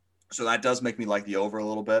 So that does make me like the over a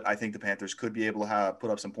little bit. I think the Panthers could be able to put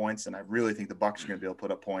up some points, and I really think the Bucs are going to be able to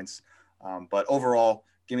put up points. But overall,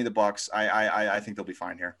 give me the Bucs. I think they'll be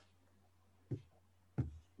fine here.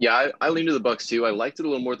 Yeah, I lean to the Bucs too. I liked it a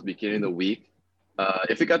little more at the beginning of the week.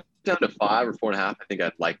 If it got down to 5 or 4.5, I think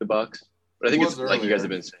I'd like the Bucs. But I think it's like you guys have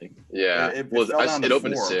been saying. Yeah, it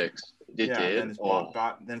opened to 6. It did. Then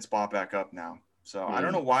it's bought back up now. So I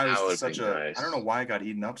don't know why it was I don't know why it got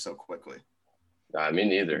eaten up so quickly. Me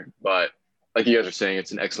neither. But like you guys are saying,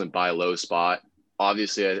 it's an excellent buy low spot.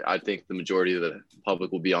 Obviously, I think the majority of the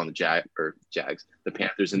public will be on the Jags, the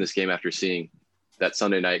Panthers in this game after seeing that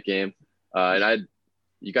Sunday night game.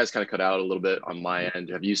 You guys kind of cut out a little bit on my end.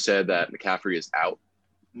 Have you said that McCaffrey is out?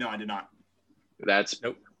 No, I did not.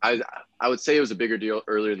 Nope. I would say it was a bigger deal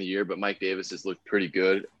earlier in the year, but Mike Davis has looked pretty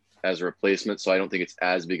good as a replacement, so I don't think it's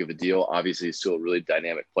as big of a deal. Obviously, he's still a really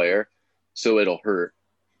dynamic player, so it'll hurt.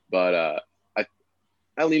 But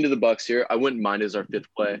I lean to the Bucs here. I wouldn't mind as our 5th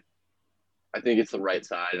play. I think it's the right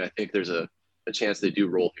side, and I think there's a chance they do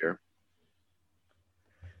roll here.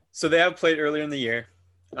 So they have played earlier in the year.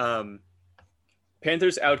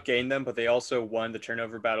 Panthers outgained them, but they also won the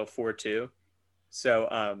turnover battle 4-2. So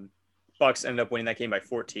Bucs ended up winning that game by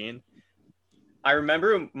 14. I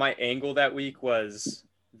remember my angle that week was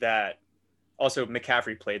that also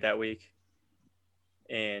McCaffrey played that week,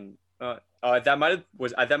 and that might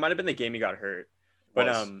have been the game he got hurt.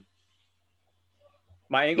 But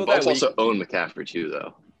my angle the that Bucs week also own McCaffrey too,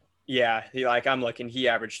 though. Yeah, I'm looking. He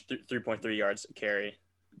averaged 3.3 yards a carry.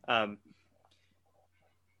 My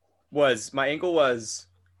angle was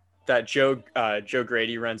that Joe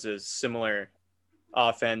Grady runs a similar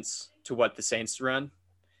offense to what the Saints run,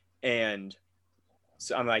 and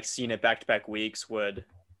so I'm like seeing it back-to-back weeks would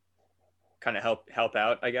kind of help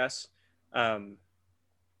out, I guess.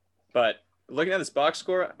 But looking at this box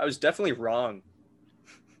score, I was definitely wrong.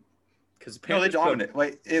 Because they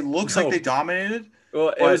dominated. It looks like they dominated. Well,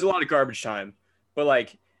 it was a lot of garbage time,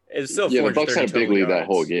 but it's still. Yeah, the Bucs had a big lead that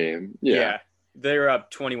whole game. Yeah, they were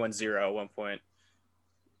up 21-0 at one point.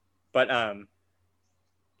 But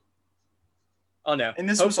oh no. And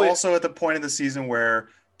this was also at the point of the season where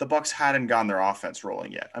the Bucs hadn't gotten their offense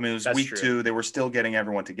rolling yet. I mean, it was week 2. They were still getting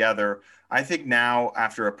everyone together. I think now,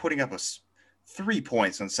 after putting up 3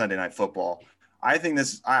 points on Sunday Night Football, I think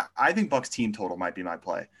Bucs team total might be my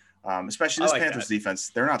play. Especially this Panthers defense.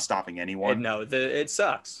 They're not stopping anyone. It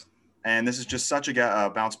sucks. And this is just such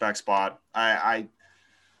a bounce back spot. I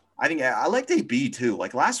think I liked AB too.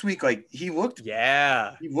 Like last week, he looked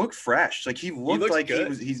fresh. He looked like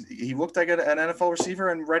good. He looked like an NFL receiver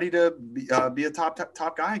and ready to be a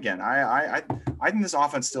top guy again. I think this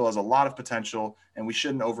offense still has a lot of potential, and we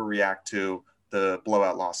shouldn't overreact to the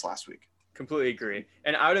blowout loss last week. Completely agree.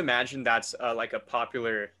 And I would imagine that's a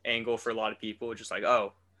popular angle for a lot of people. Just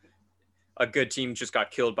a good team just got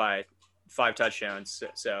killed by 5 touchdowns,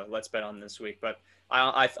 so let's bet on this week. But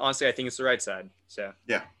I honestly, I think it's the right side. So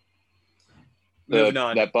yeah. Moving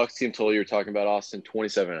on. That Bucs team total you're talking about, Austin,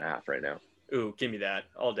 27.5 right now. Ooh, give me that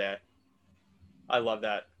all day. I love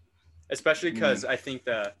that, especially because I think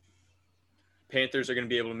the Panthers are going to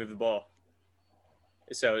be able to move the ball.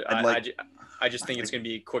 So I just think it's going to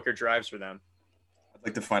be quicker drives for them. I'd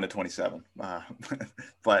like to find a 27,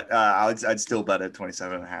 but I'd still bet at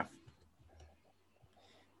 27.5.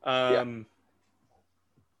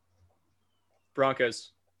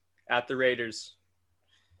 Broncos at the Raiders.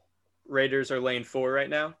 Raiders are laying 4 right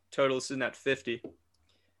now. Total is sitting at 50.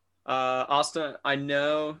 Austin, I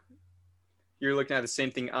know you're looking at the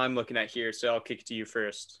same thing I'm looking at here, so I'll kick it to you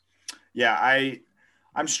first. Yeah,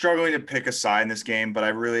 I'm struggling to pick a side in this game, but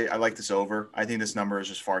I like this over. I think this number is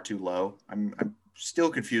just far too low. I'm still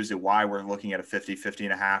confused at why we're looking at a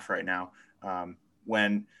 50.5 right now.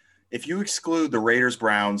 When if you exclude the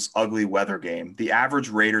Raiders-Browns ugly weather game, the average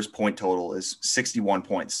Raiders point total is 61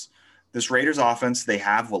 points. this Raiders offense, they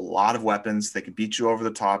have a lot of weapons. They can beat you over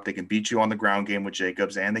the top. They can beat you on the ground game with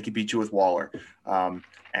Jacobs, and they can beat you with Waller. They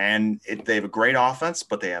have a great offense,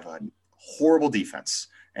 but they have a horrible defense.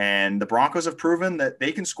 And the Broncos have proven that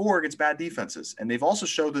they can score against bad defenses. And they've also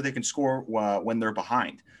showed that they can score when they're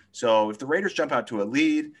behind. So if the Raiders jump out to a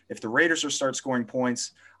lead, if the Raiders start scoring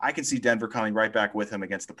points, I can see Denver coming right back with them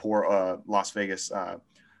against the poor Las Vegas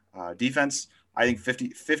defense. I think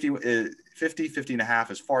 50 and a half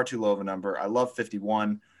is far too low of a number. I love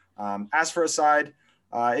 51. As for a side,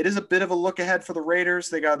 it is a bit of a look ahead for the Raiders.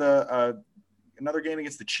 They got another game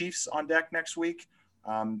against the Chiefs on deck next week.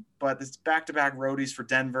 But it's back-to-back roadies for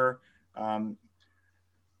Denver. I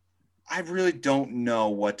really don't know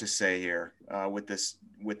what to say here with this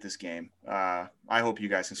game. I hope you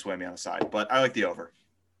guys can sway me on the side, but I like the over.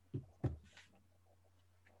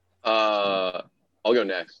 I'll go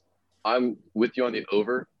next. I'm with you on the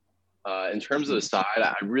over. In terms of the side,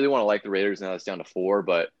 I really want to like the Raiders now it's down to 4,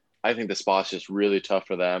 but I think the spot's just really tough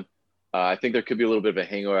for them. I think there could be a little bit of a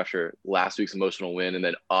hangover after last week's emotional win, and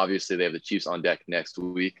then obviously they have the Chiefs on deck next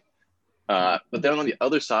week. But then on the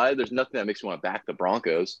other side, there's nothing that makes me want to back the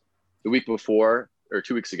Broncos. The week before, or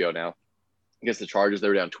 2 weeks ago now, against the Chargers, they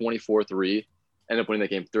were down 24-3, ended up winning that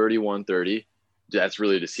game 31-30. That's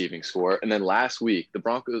really a deceiving score. And then last week, the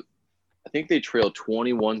Broncos, I think they trailed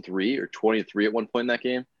 21-3 or 23 at one point in that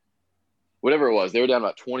game. Whatever it was, they were down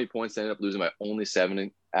about 20 points. They ended up losing by only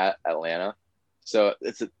 7 at Atlanta. So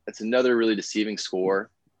it's another really deceiving score.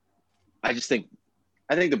 I think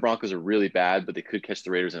the Broncos are really bad, but they could catch the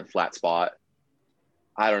Raiders in a flat spot.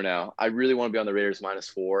 I don't know. I really want to be on the Raiders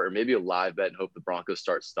 -4 or maybe a live bet and hope the Broncos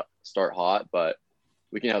start hot. But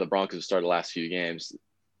looking at how the Broncos have started the last few games,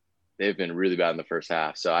 they've been really bad in the first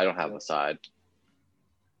half. So I don't have a side.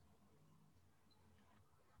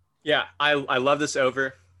 Yeah, I love this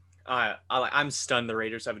over. I'm stunned the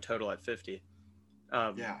Raiders have a total at 50.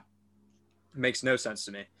 Yeah. It makes no sense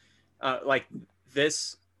to me.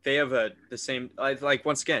 They have the same,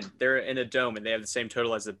 once again, they're in a dome and they have the same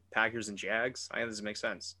total as the Packers and Jags. I think this makes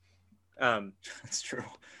sense. That's true.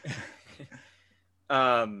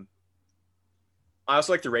 I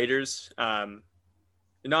also like the Raiders.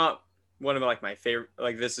 Not one of my favorite,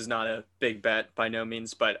 this is not a big bet by no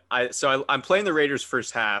means, but I'm playing the Raiders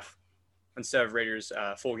first half instead of Raiders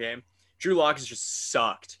full game. Drew Lock has just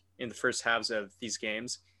sucked in the first halves of these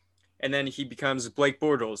games. And then he becomes Blake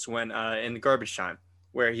Bortles when in the garbage time,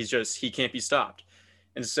 where he can't be stopped.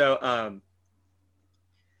 And so,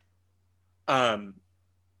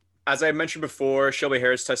 as I mentioned before, Shelby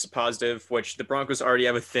Harris tested positive, which the Broncos already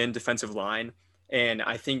have a thin defensive line. And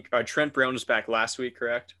I think Trent Brown was back last week,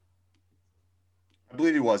 correct? I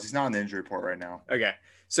believe he was. He's not on the injury report right now. Okay.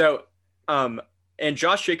 So, and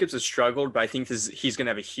Josh Jacobs has struggled, but I think he's going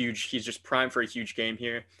to have he's just primed for a huge game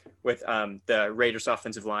here with the Raiders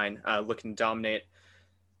offensive line looking to dominate.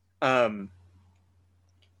 And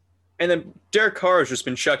then Derek Carr has just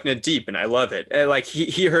been chucking it deep, and I love it. And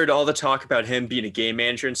he heard all the talk about him being a game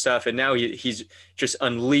manager and stuff, and now he's just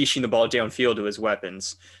unleashing the ball downfield to his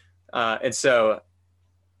weapons. And so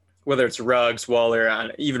whether it's Ruggs,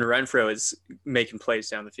 Waller, even Renfro is making plays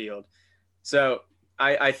down the field. So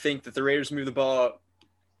I think that the Raiders move the ball.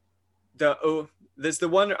 This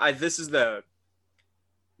is the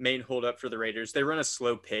main holdup for the Raiders. They run a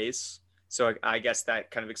slow pace, so I guess that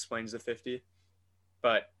kind of explains the 50.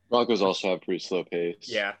 But Broncos also have pretty slow pace.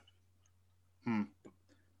 Yeah.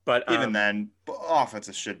 But even then, both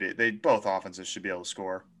offenses should be able to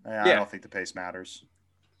score. I don't think the pace matters.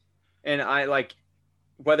 And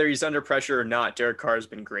whether he's under pressure or not, Derek Carr has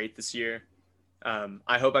been great this year.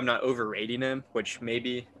 I hope I'm not overrating him, which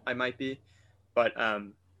maybe I might be. But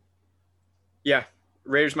yeah,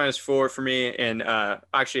 Raiders -4 for me, and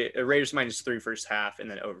actually Raiders -3 first half, and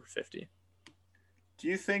then over 50. Do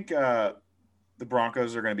you think the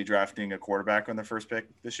Broncos are going to be drafting a quarterback on their first pick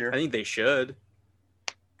this year? I think they should.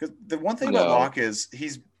 Because the one thing about Locke is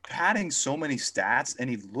he's padding so many stats, and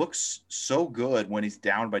he looks so good when he's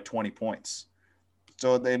down by 20 points.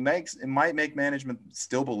 So it might make management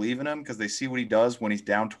still believe in him because they see what he does when he's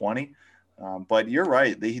down 20. But you're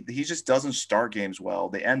right. He just doesn't start games well.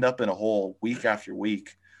 They end up in a hole week after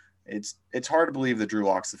week. It's hard to believe that Drew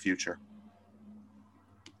Lock's the future.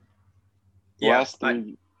 Yeah.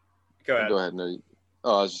 Go ahead. No.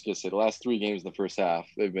 Oh, I was just going to say the last 3 games in the first half,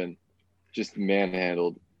 they've been just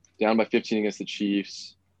manhandled. Down by 15 against the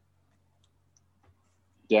Chiefs.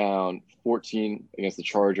 Down 14 against the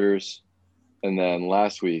Chargers. And then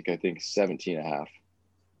last week, I think 17.5.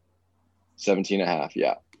 17.5,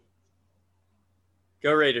 yeah.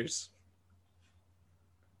 Go Raiders.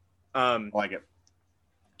 I like it.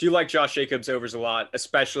 do like Josh Jacobs overs a lot,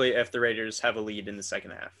 especially if the Raiders have a lead in the second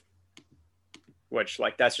half, which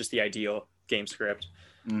like that's just the ideal game script.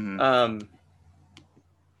 Mm-hmm.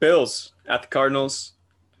 Bills at the Cardinals.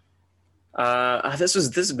 This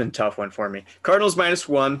has been a tough one for me. Cardinals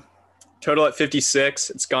 -1, total at 56.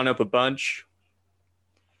 It's gone up a bunch.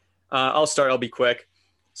 I'll start. I'll be quick.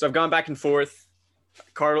 So I've gone back and forth.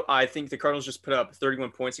 I think the Cardinals just put up 31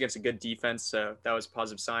 points against a good defense, so that was a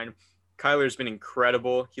positive sign. Kyler's been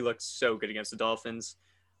incredible. He looked so good against the Dolphins.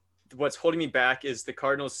 What's holding me back is the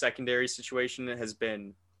Cardinals' secondary situation has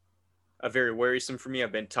been very worrisome for me.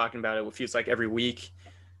 I've been talking about it, feels like every week.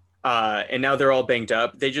 And now they're all banged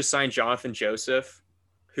up. They just signed Jonathan Joseph,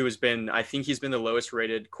 who has been, I think he's been the lowest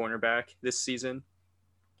rated cornerback this season.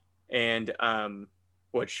 And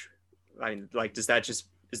which, I mean, like, is that just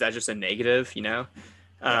a negative, you know?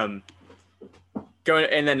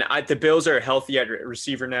 The Bills are healthy at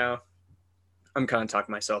receiver now. I'm kind of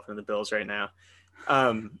talking myself into the Bills right now.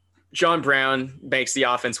 John Brown makes the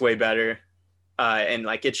offense way better. And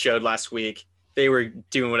like it showed last week, they were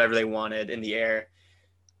doing whatever they wanted in the air.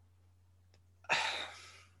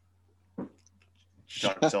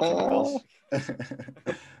 Shot yourself in the Bills.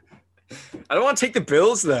 I don't want to take the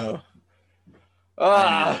Bills though.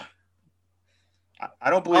 I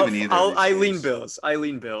don't believe in either. I lean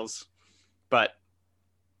Bills. But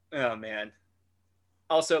oh man.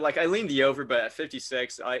 Also, like I leaned the over, but at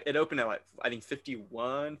 56, it opened at like I think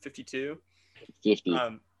 51, 52. 50.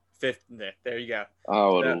 50. There you go. I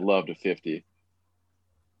would have loved a 50.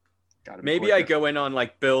 Maybe I go in on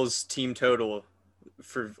like Bills team total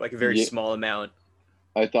for like a very small amount.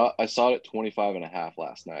 I saw it at 25.5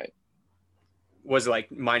 last night. Was it like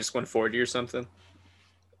 -140 or something?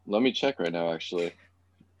 Let me check right now, actually.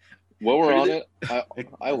 While we're on it,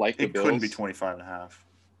 I like the Bills. It couldn't be 25.5.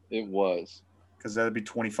 It was. Because that would be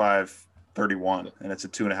 25-31, and it's a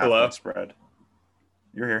 2.5 point spread.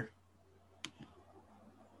 You're here.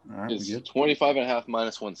 All right, it's 25.5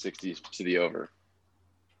 -160 to the over.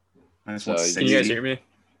 -160. Can you guys hear me?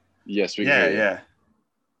 Yes, we can hear you. Yeah.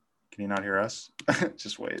 Can you not hear us?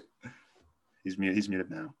 Just wait. He's muted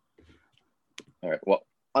now. All right. Well,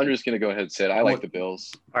 I'm just going to go ahead and say it. I like the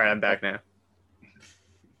Bills. All right, I'm back now.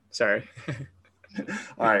 Sorry.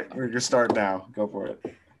 All right, we're going to start now. Go for it.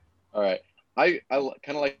 All right. I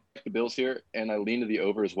kind of like the Bills here, and I lean to the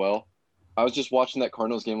over as well. I was just watching that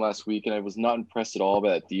Cardinals game last week, and I was not impressed at all by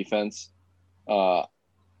that defense. The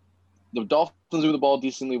Dolphins moved the ball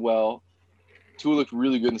decently well. Tua looked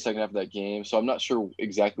really good in the second half of that game, so I'm not sure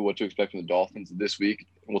exactly what to expect from the Dolphins this week.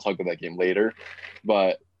 And we'll talk about that game later.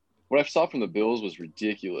 But what I saw from the Bills was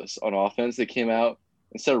ridiculous. On offense, they came out,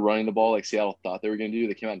 instead of running the ball like Seattle thought they were going to do,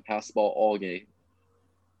 they came out and passed the ball all game.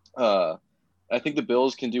 I think the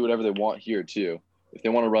Bills can do whatever they want here too. If they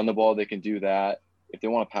want to run the ball, they can do that. If they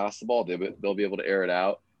want to pass the ball, they'll be able to air it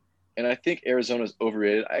out. And I think Arizona's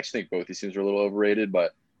overrated. I actually think both these teams are a little overrated,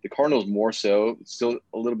 but the Cardinals more so. Still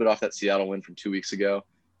a little bit off that Seattle win from 2 weeks ago.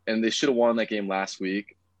 And they should have won that game last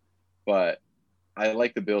week. But I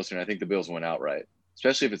like the Bills here, and I think the Bills win outright,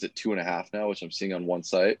 especially if it's at 2.5 now, which I'm seeing on one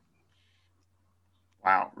site.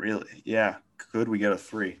 Wow, really? Yeah. Could we get a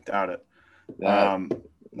 3? Doubt it.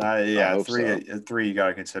 Three. You got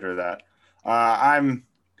to consider that. I'm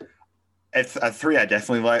at 3. I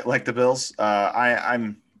definitely like the Bills.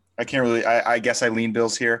 I can't really. I guess I lean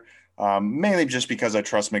Bills here, mainly just because I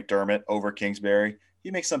trust McDermott over Kingsbury. He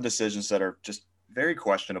makes some decisions that are just very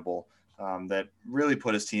questionable, that really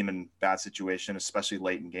put his team in bad situation, especially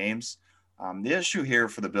late in games. The issue here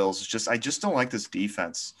for the Bills is I just don't like this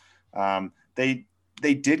defense.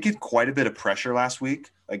 They did get quite a bit of pressure last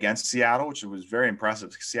week against Seattle, which was very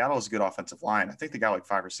impressive. Seattle is a good offensive line. I think they got like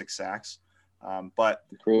 5 or 6 sacks. But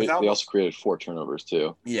they also created 4 turnovers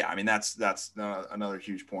too. Yeah, I mean that's another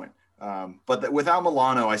huge point. But without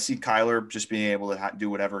Milano, I see Kyler just being able to do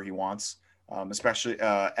whatever he wants. Especially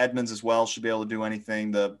Edmonds as well should be able to do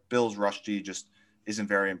anything. The Bills' rush D just isn't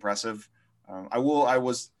very impressive. I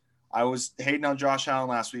was hating on Josh Allen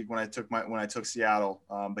last week when I took Seattle,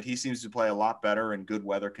 but he seems to play a lot better in good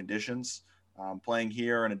weather conditions. Playing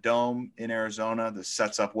here in a dome in Arizona, this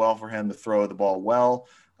sets up well for him to throw the ball well.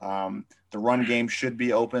 The run game should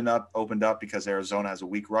be opened up because Arizona has a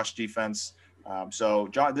weak rush defense. So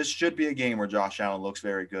this should be a game where Josh Allen looks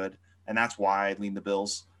very good, and that's why I lean the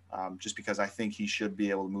Bills, just because I think he should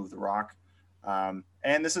be able to move the rock. And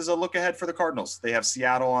this is a look ahead for the Cardinals. They have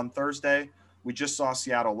Seattle on Thursday. We just saw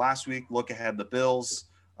Seattle last week. Look ahead the Bills,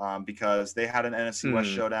 because they had an NFC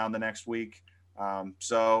West showdown the next week.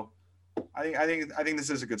 So I think this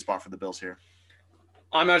is a good spot for the Bills here.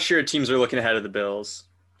 I'm not sure teams are looking ahead of the Bills.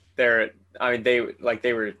 They were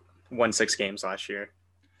 1-6 games last year.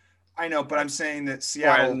 I know, but I'm saying that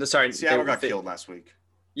Seattle got killed last week.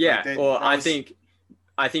 Yeah, I think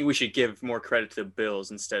we should give more credit to the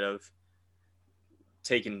Bills instead of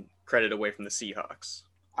taking credit away from the Seahawks.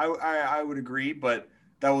 I would agree, but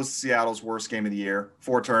that was Seattle's worst game of the year.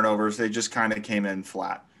 4 turnovers. They just kind of came in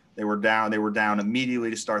flat. They were down. They were down immediately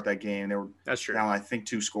to start that game. That's true. Down, I think,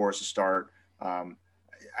 2 scores to start.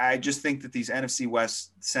 I just think that these NFC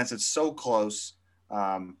West, since it's so close,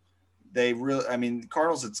 they really. I mean,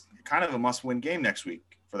 Cardinals. It's kind of a must-win game next week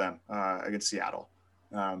for them against Seattle.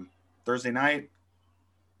 Thursday night,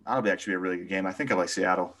 that'll be actually a really good game. I think I like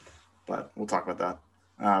Seattle, but we'll talk about that.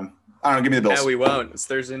 I don't know. Give me the Bills. Yeah, we won't. It's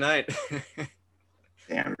Thursday night.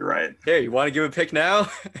 Damn, you're right. Here, you want to give a pick now?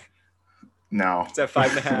 No. It's at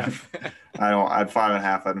 5.5. I don't. At 5.5,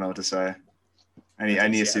 I don't know what to say. I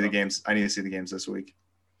need to see the games. I need to see the games this week.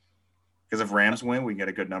 Because if Rams win, we can get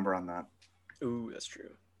a good number on that. Ooh, that's true.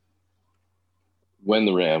 When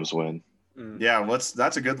the Rams win. Yeah,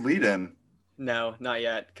 that's a good lead in. No, not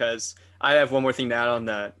yet. Because I have one more thing to add on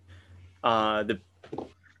that.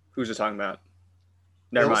 Who's it talking about?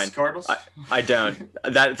 Never mind. Cardinals? I don't.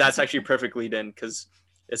 That's actually a perfect lead in because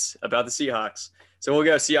it's about the Seahawks. So we'll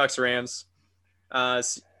go Seahawks Rams.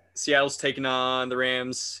 Seattle's taking on the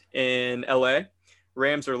Rams in LA.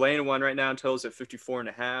 Rams are laying 1 right now. Totals at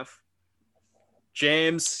 54.5.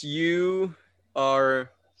 James, you got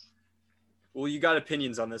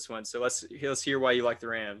opinions on this one. So let's hear why you like the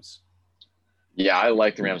Rams. Yeah, I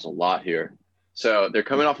like the Rams a lot here. So they're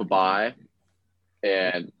coming off a bye,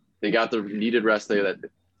 and they got the needed rest there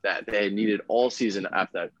that they needed all season.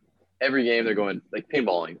 After that, every game they're going like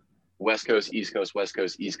pinballing, West Coast, East Coast, West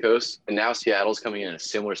Coast, East Coast, and now Seattle's coming in a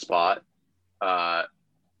similar spot.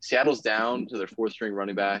 Seattle's down to their 4th-string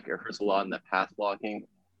running back. It hurts a lot in that pass blocking,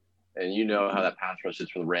 and you know how that pass rush is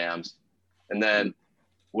for the Rams. And then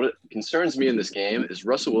what concerns me in this game is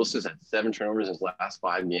Russell Wilson's had 7 turnovers in his last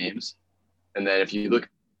 5 games, and then if you look at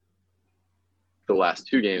the last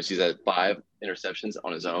 2 games, he's had 5 interceptions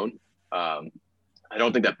on his own. I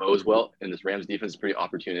don't think that bodes well, and this Rams defense is pretty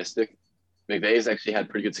opportunistic. McVay's actually had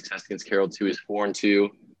pretty good success against Carroll too. He's 4-2.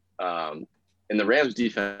 In the Rams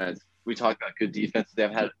defense, we talked about good defense. They've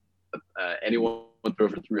had anyone throw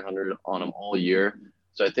for 300 on them all year.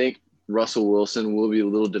 So I think Russell Wilson will be a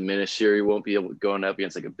little diminished here. He won't be able to go up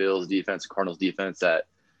against like a Bills defense, Cardinals defense that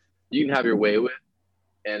you can have your way with.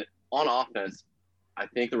 And on offense, I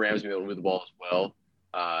think the Rams will be able to move the ball as well,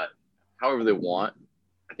 however they want.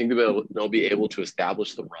 I think they'll be able to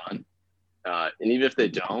establish the run. And even if they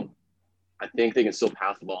don't, I think they can still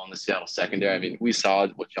pass the ball in the Seattle secondary. I mean, we saw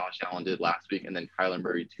what Josh Allen did last week and then Kyler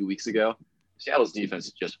Murray 2 weeks ago. Seattle's defense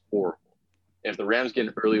is just horrible. And if the Rams get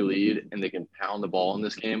an early lead and they can pound the ball in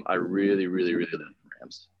this game, I really, really, really like the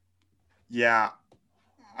Rams. Yeah,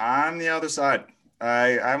 on the other side,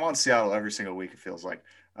 I'm on Seattle every single week, it feels like.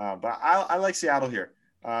 But I like Seattle here.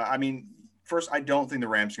 I mean, first, I don't think the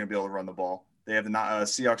Rams are going to be able to run the ball. They have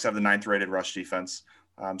Seahawks have the 9th rated rush defense.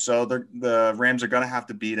 So the Rams are going to have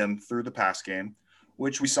to beat them through the pass game,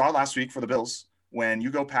 which we saw last week for the Bills. When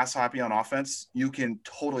you go pass happy on offense, you can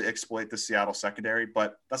totally exploit the Seattle secondary,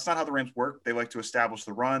 but that's not how the Rams work. They like to establish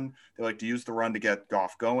the run. They like to use the run to get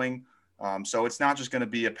Goff going. So it's not just going to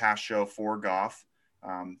be a pass show for Goff.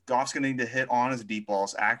 Goff's going to need to hit on his deep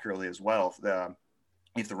balls accurately as well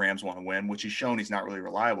if the Rams want to win, which he's shown he's not really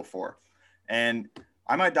reliable for. And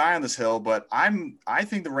I might die on this hill, but I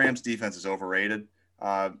think the Rams defense is overrated.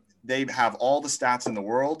 They have all the stats in the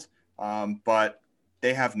world, but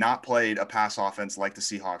they have not played a pass offense like the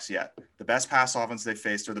Seahawks yet. The best pass offense they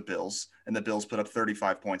faced are the Bills, and the Bills put up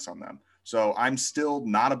 35 points on them. So I'm still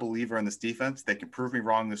not a believer in this defense. They can prove me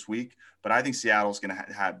wrong this week, but I think Seattle's going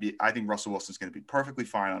to I think Russell Wilson's going to be perfectly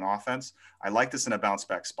fine on offense. I like this in a bounce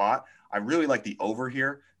back spot. I really like the over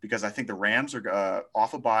here because I think the Rams are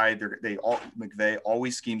off a bye. McVay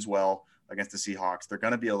always schemes well against the Seahawks. They're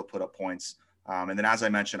going to be able to put up points. And then, as I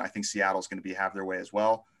mentioned, I think Seattle's going to have their way as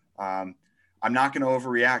well. I'm not going to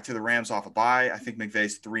overreact to the Rams off a bye. I think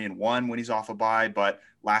McVay's 3-1 when he's off a bye, but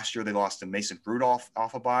last year they lost to Mason Rudolph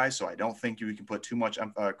off a bye, so I don't think you can put too much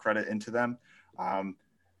credit into them.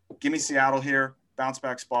 Give me Seattle here, bounce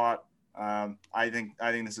back spot. I think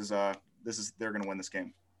this is they're going to win this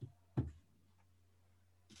game.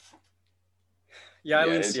 Yeah, I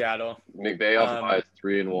lean Seattle. McVay off a bye is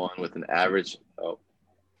 3-1 with an average. Oh,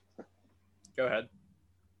 go ahead.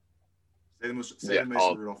 Say the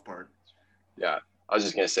Mason Rudolph part. Yeah, I was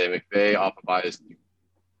just going to say McVay off a bye is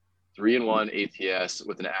 3-1 ATS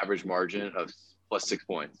with an average margin of plus 6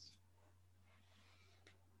 points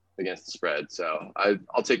against the spread. So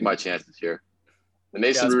I'll take my chances here. The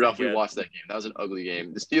Mason Rudolph, we watched that game. That was an ugly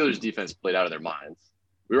game. The Steelers defense played out of their minds.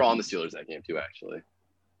 We were on the Steelers that game too, actually.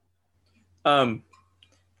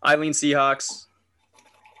 I lean Seahawks.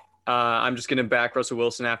 I'm just gonna back Russell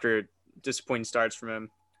Wilson after disappointing starts from him.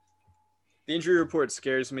 The injury report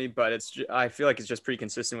scares me, but I feel like it's just pretty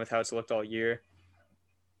consistent with how it's looked all year.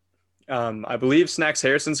 I believe Snacks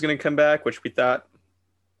Harrison's going to come back, which we thought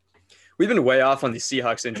we've been way off on the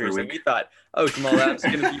Seahawks injuries. And we thought, Jamal Adams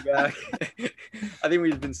is going to be back. I think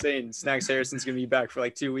we've been saying Snacks Harrison's going to be back for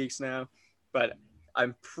like 2 weeks now, but I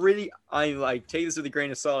take this with a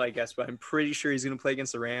grain of salt, I guess, but I'm pretty sure he's going to play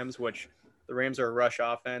against the Rams, which the Rams are a rush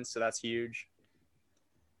offense, so that's huge.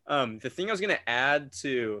 The thing I was going to add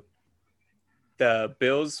to the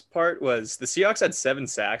Bills part was the Seahawks had 7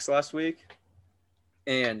 sacks last week,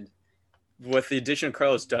 and with the addition of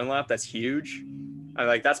Carlos Dunlap, that's huge.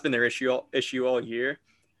 That's been their issue all year,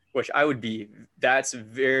 which that's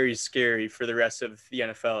very scary for the rest of the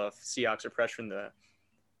NFL if Seahawks are pressuring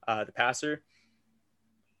the passer.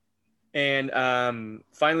 And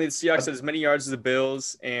finally, the Seahawks had as many yards as the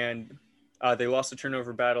Bills, and they lost the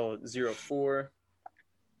turnover battle 0-4.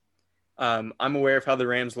 I'm aware of how the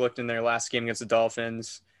Rams looked in their last game against the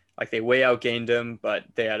Dolphins. They way outgained them, but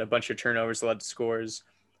they had a bunch of turnovers that led to scores.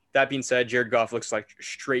 That being said, Jared Goff looks like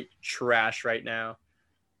straight trash right now.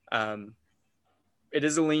 It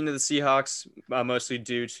is a lean to the Seahawks, mostly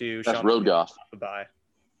due to That's road Goff. Bye.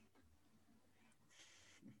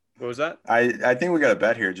 What was that? I think we got a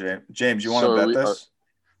bet here, James. James, you want to bet this?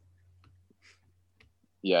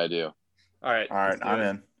 Yeah, I do. All right, I'm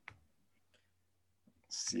in.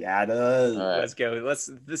 Seattle. Right. Let's go.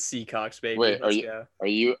 The Seahawks, baby. Wait, are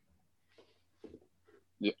you?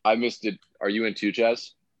 I missed it. Are you in too,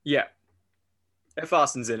 Chaz? Yeah. If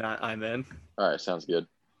Austin's in, I'm in. All right, sounds good.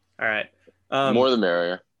 All right. More the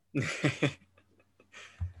merrier.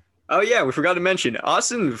 Oh yeah, we forgot to mention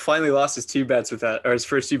Austin finally lost his 2 bets with that, or his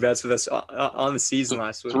first 2 bets with us on the season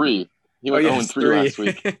last week. 3. He went 0-3 last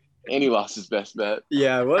week, and he lost his best bet.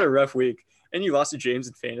 Yeah, what a rough week. And you lost to James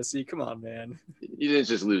in fantasy. Come on, man. He didn't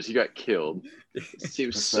just lose; he got killed. It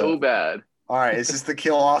seems so bad. All right, is this the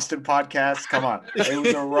Kill Austin podcast? Come on, it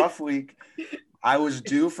was a rough week. I was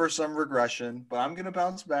due for some regression, but I'm gonna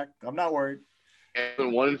bounce back. I'm not worried.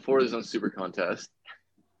 And 1-4 is on Super Contest.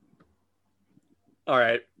 All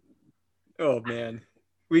right. Oh man,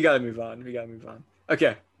 we gotta move on.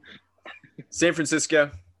 Okay. San Francisco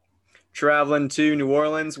traveling to New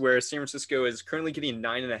Orleans, where San Francisco is currently getting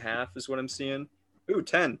 9.5 is what I'm seeing. Ooh,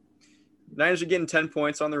 10. Niners are getting 10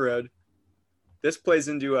 points on the road. This plays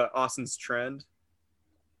into Austin's trend.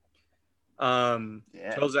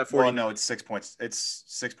 Totals at 40. Well, no, it's 6 points. It's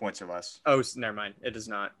 6 points or less. Oh, never mind. It does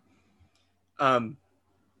not.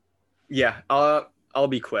 Yeah, I'll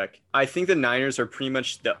be quick. I think the Niners are pretty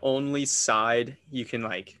much the only side you can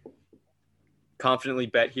confidently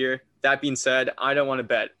bet here. That being said, I don't want to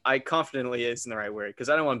bet. I confidently isn't the right word because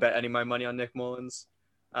I don't want to bet any of my money on Nick Mullins.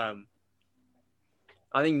 I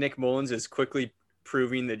think Nick Mullins is quickly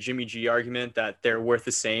proving the Jimmy G argument that they're worth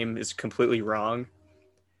the same is completely wrong.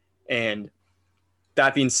 And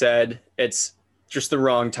that being said, it's just the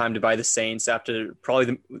wrong time to buy the Saints after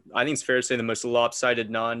probably I think it's fair to say the most lopsided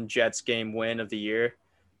non-Jets game win of the year.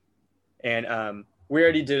 And we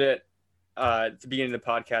already did it at the beginning of the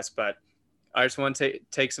podcast, but I just want to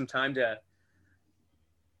take some time to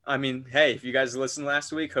hey, if you guys listened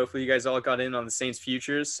last week, hopefully you guys all got in on the Saints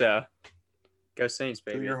futures. So go Saints,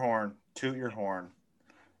 baby. Toot your horn.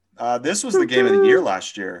 This was the game of the year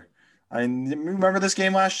last year. I mean, remember this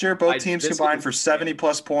game last year? Both teams combined for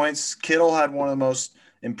 70-plus points. Kittle had one of the most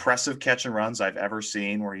impressive catch and runs I've ever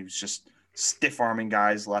seen, where he was just stiff-arming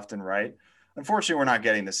guys left and right. Unfortunately, we're not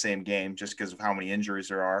getting the same game just because of how many injuries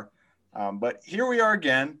there are. But here we are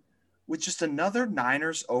again with just another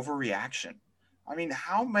Niners overreaction. I mean,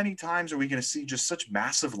 how many times are we going to see just such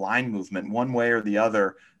massive line movement one way or the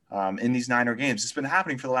other in these Niner games? It's been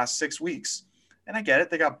happening for the last 6 weeks. And I get it.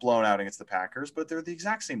 They got blown out against the Packers, but they're the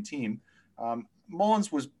exact same team.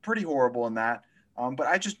 Mullins was pretty horrible in that, but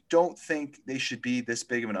I just don't think they should be this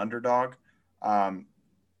big of an underdog.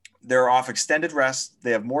 They're off extended rest.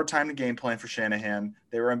 They have more time to game plan for Shanahan.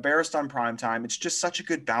 They were embarrassed on prime time. It's just such a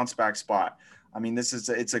good bounce back spot. I mean,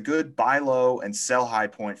 it's a good buy low and sell high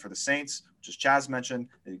point for the Saints, which as Chaz mentioned,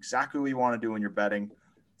 exactly what you want to do when you're betting.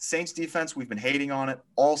 Saints defense, we've been hating on it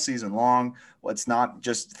all season long. Let's not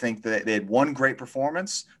just think that they had one great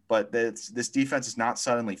performance, but this defense is not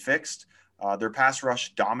suddenly fixed. Their pass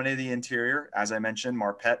rush dominated the interior. As I mentioned,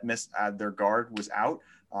 Marpet missed their guard was out.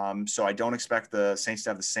 So I don't expect the Saints to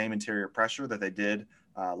have the same interior pressure that they did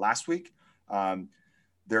last week.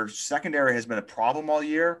 Their secondary has been a problem all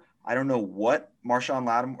year. I don't know what Marshawn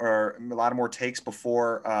Lattimore takes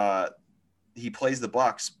before he plays the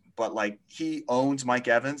Bucks, but like he owns Mike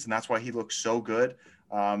Evans, and that's why he looks so good.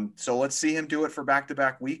 So let's see him do it for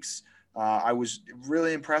back-to-back weeks. I was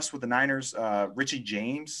really impressed with the Niners, Richie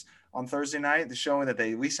James on Thursday night, showing that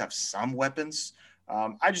they at least have some weapons.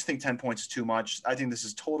 I just think 10 points is too much. I think this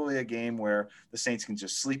is totally a game where the Saints can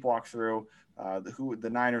just sleepwalk through. The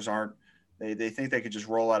Niners aren't. They think they could just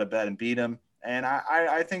roll out of bed and beat them. And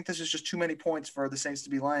I think this is just too many points for the Saints to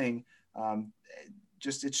be laying.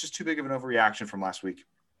 It's just too big of an overreaction from last week.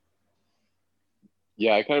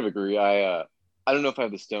 Yeah, I kind of agree. I don't know if I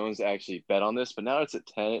have the stones to actually bet on this, but now it's at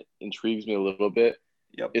 10. It intrigues me a little bit.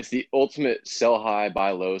 Yep. It's the ultimate sell high,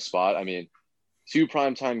 buy low spot. I mean, 2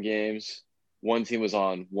 primetime games. One team was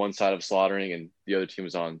on one side of slaughtering and the other team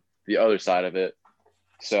was on the other side of it.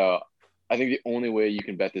 So I think the only way you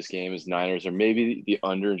can bet this game is Niners or maybe the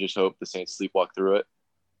under and just hope the Saints sleepwalk through it.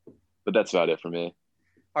 But that's about it for me.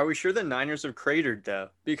 Are we sure the Niners have cratered, though?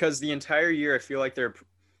 Because the entire year I feel like their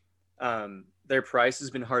price has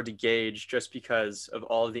been hard to gauge just because of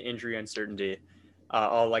all of the injury uncertainty,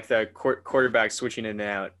 all like the quarterback switching in and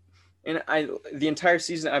out. And the entire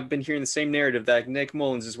season I've been hearing the same narrative that Nick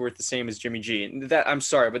Mullins is worth the same as Jimmy G. And that, I'm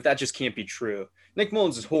sorry, but that just can't be true. Nick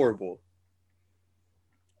Mullins is horrible.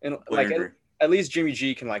 And like at least Jimmy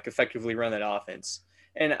G can like effectively run that offense.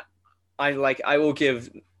 And I will give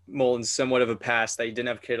Mullins somewhat of a pass that he didn't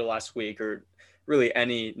have Kittle last week or really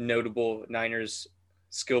any notable Niners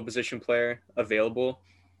skill position player available.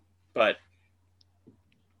 But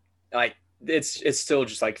like it's still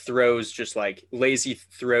just like throws, just like lazy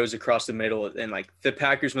throws across the middle. And like the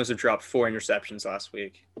Packers must have dropped 4 interceptions last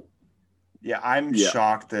week. Yeah, I'm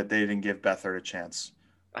shocked that they didn't give Beathard a chance.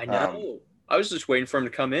 I know. I was just waiting for him to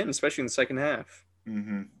come in, especially in the second half.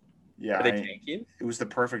 Mm-hmm. Yeah, Are they tanking? It was the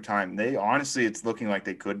perfect time. It's looking like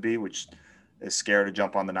they could be, which is scary to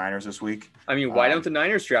jump on the Niners this week. I mean, why don't the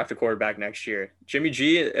Niners draft a quarterback next year? Jimmy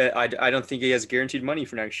G, I don't think he has guaranteed money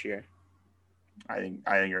for next year. I think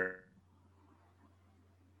you're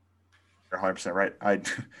 100%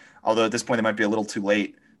 right. Although at this point they might be a little too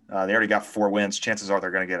late. They already got 4 wins. Chances are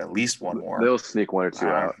they're going to get at least one more. They'll sneak 1 or 2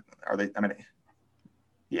 out. Are they?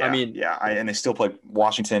 And they still play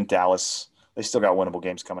Washington, Dallas. They still got winnable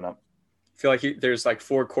games coming up. I feel like there's like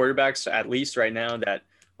 4 quarterbacks at least right now that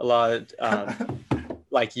a lot of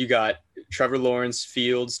like you got Trevor Lawrence,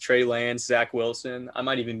 Fields, Trey Lance, Zach Wilson. I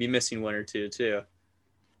might even be missing 1 or 2 too.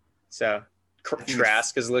 So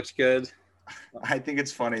Trask has looked good. I think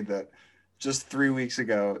it's funny that just 3 weeks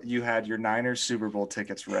ago, you had your Niners Super Bowl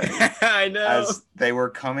tickets ready. I know. As they were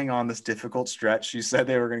coming on this difficult stretch, you said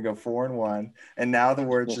they were going to go 4-1, and now the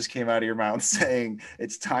words just came out of your mouth saying,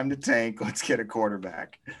 it's time to tank. Let's get a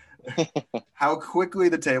quarterback. How quickly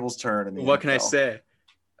the tables turn. What can I say?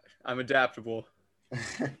 I'm adaptable.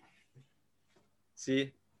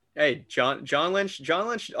 See? Hey, John Lynch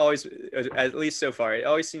always, at least so far, it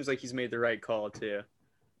always seems like he's made the right call too.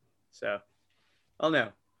 So, I'll know.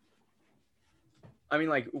 I mean,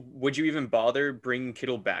 like, would you even bother bringing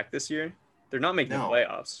Kittle back this year? They're not making the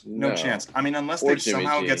playoffs. No chance. I mean, unless they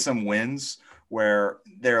somehow get some wins where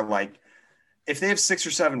they're like, if they have 6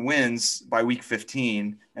 or 7 wins by week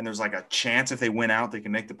 15 and there's like a chance if they win out, they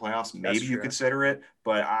can make the playoffs, maybe you consider it,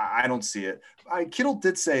 but I don't see it. Kittle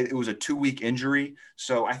did say it was a 2-week injury.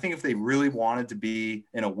 So I think if they really wanted to be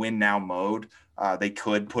in a win now mode, they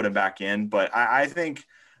could put him back in. But I think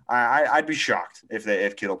I'd be shocked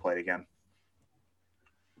if Kittle played again.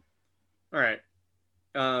 All right.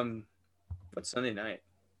 What's Sunday night?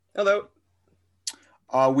 Hello.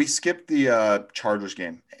 We skipped the Chargers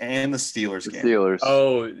game and the Steelers game. Steelers.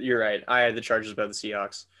 Oh, you're right. I had the Chargers above the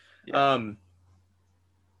Seahawks. Yeah.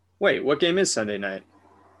 Wait, what game is Sunday night?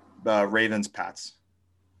 Ravens, Pats.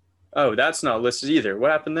 Oh, that's not listed either.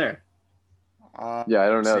 What happened there? I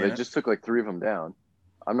don't know. They just took like 3 of them down.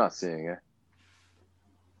 I'm not seeing it.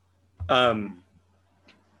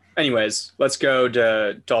 Anyways, let's go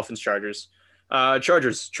to Dolphins Chargers.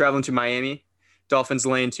 Chargers traveling to Miami. Dolphins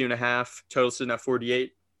laying 2.5. Total sitting at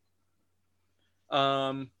 48.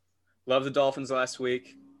 Love the Dolphins last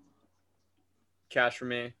week. Cash for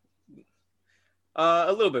me.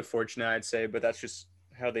 A little bit fortunate, I'd say, but that's just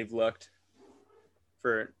how they've looked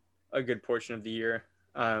for a good portion of the year.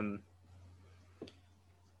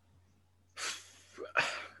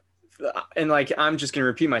 And like, I'm just going to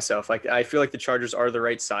repeat myself. Like, I feel like the Chargers are the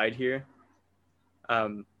right side here.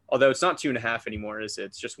 Although it's not 2.5 anymore, is it?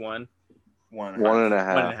 It's just 1. 1.5.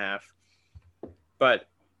 1.5. But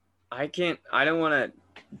I don't want to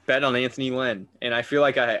bet on Anthony Lynn. And I feel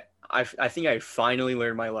like I think I finally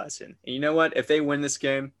learned my lesson. And you know what? If they win this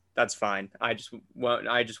game, that's fine. I just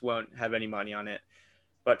won't have any money on it.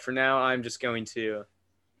 But for now, I'm just going to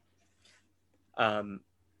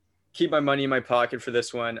Keep my money in my pocket for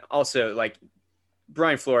this one. Also, like,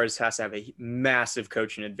 Brian Flores has to have a massive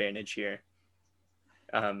coaching advantage here.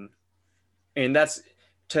 And that's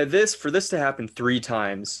for this to happen 3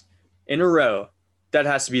 times in a row, that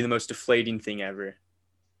has to be the most deflating thing ever.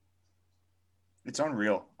 It's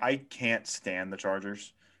unreal. I can't stand the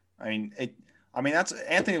Chargers. I mean, that's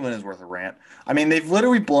Anthony Lynn is worth a rant. I mean, they've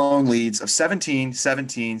literally blown leads of 17,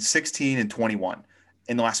 17, 16, and 21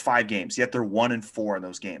 in the last 5 games, yet they're 1-4 in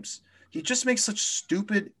those games. He just makes such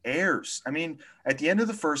stupid errors. I mean, at the end of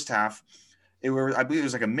the first half, I believe it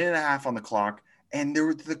was like a minute and a half on the clock, and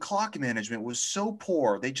the clock management was so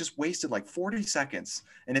poor. They just wasted like 40 seconds.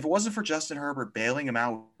 And if it wasn't for Justin Herbert bailing him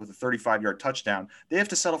out with a 35-yard touchdown, they have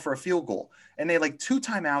to settle for a field goal. And they had like 2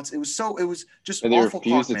 timeouts. It was just and they awful refused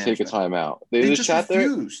clock to management. take a timeout. They just sat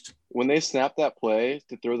refused. There, when they snapped that play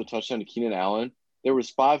to throw the touchdown to Keenan Allen, there was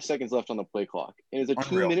 5 seconds left on the play clock. It was a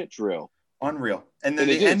 2-minute drill. Unreal. And then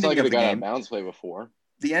the ending of the game, bounds play before.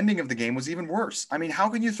 The ending of the game was even worse. I mean, how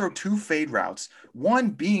can you throw 2 fade routes,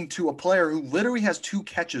 one being to a player who literally has 2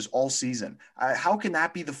 catches all season? How can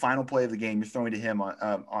that be the final play of the game? You're throwing to him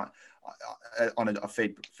on a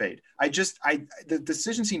fade. The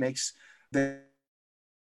decisions he makes, they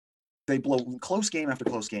blow close game after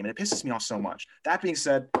close game, and it pisses me off so much. That being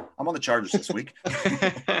said, I'm on the Chargers this week.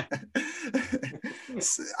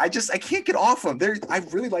 I can't get off them. I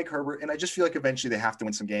really like Herbert, and I just feel like eventually they have to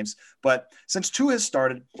win some games. But since Tua has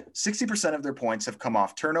started, 60% of their points have come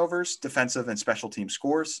off turnovers, defensive, and special team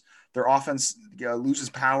scores. Their offense loses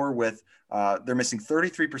power with they're missing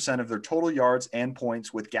 33% of their total yards and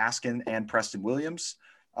points with Gaskin and Preston Williams.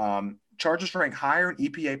 Chargers rank higher in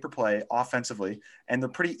EPA per play offensively, and they're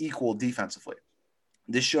pretty equal defensively.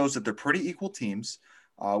 This shows that they're pretty equal teams,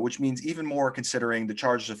 which means even more considering the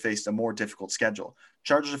Chargers have faced a more difficult schedule.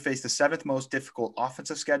 Chargers have faced the 7th most difficult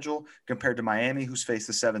offensive schedule compared to Miami, who's faced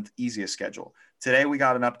the 7th easiest schedule. Today, we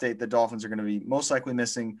got an update. The Dolphins are going to be most likely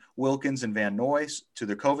missing Wilkins and Van Noy to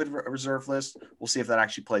their COVID reserve list. We'll see if that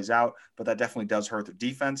actually plays out, but that definitely does hurt their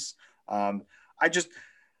defense. I'm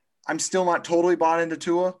still not totally bought into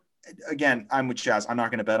Tua. Again, I'm with Chaz. I'm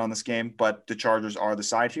not going to bet on this game, but the Chargers are the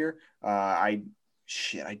side here. I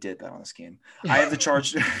did bet on this game. I have the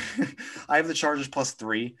Chargers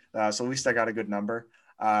 +3. So at least I got a good number.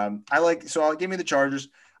 I'll give me the Chargers,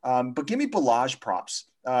 but give me Ballage props.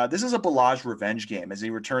 This is a Ballage revenge game as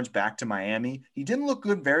he returns back to Miami. He didn't look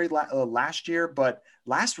good last year, but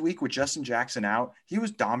last week with Justin Jackson out, he was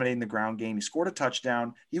dominating the ground game. He scored a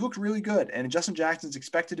touchdown. He looked really good, and Justin Jackson's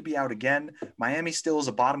expected to be out again. Miami still is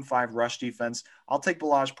a bottom 5 rush defense. I'll take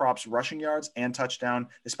Ballage props rushing yards and touchdown,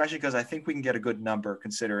 especially because I think we can get a good number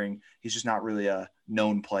considering he's just not really a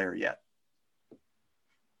known player yet.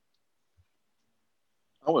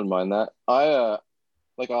 I wouldn't mind that.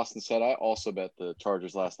 Like Austin said, I also bet the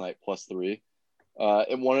Chargers last night +3. At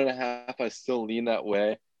 1.5, I still lean that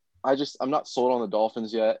way. I'm not sold on the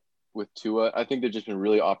Dolphins yet with Tua. I think they've just been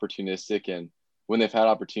really opportunistic, and when they've had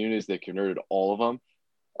opportunities, they've converted all of them.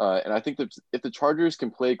 And I think that if the Chargers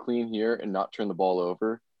can play clean here and not turn the ball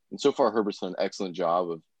over, and so far Herbert's done an excellent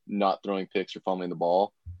job of not throwing picks or fumbling the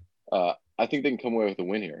ball, I think they can come away with a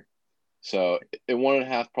win here. So at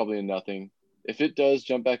 1.5, probably a nothing. If it does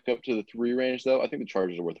jump back up to the 3 range, though, I think the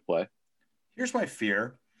Chargers are worth a play. Here's my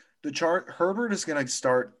fear. Herbert is going to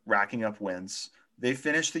start racking up wins. They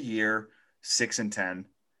finish the year 6-10.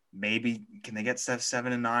 Maybe can they get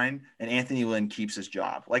 7-9? And Anthony Lynn keeps his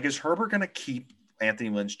job. Like, is Herbert going to keep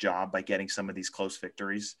Anthony Lynn's job by getting some of these close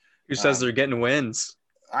victories? Who says they're getting wins?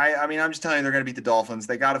 I mean, I'm just telling you, they're going to beat the Dolphins.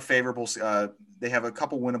 They got a favorable. They have a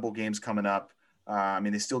couple winnable games coming up. I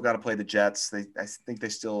mean, they still got to play the Jets. I think they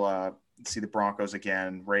still see the Broncos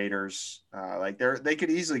again, Raiders. They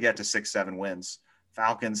could easily get to 6-7 wins.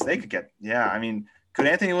 Falcons, they could get. Yeah, I mean, could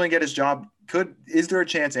Anthony Lynn get his job? Is there a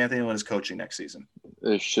chance Anthony Lynn is coaching next season?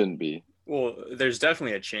 There shouldn't be. Well, there's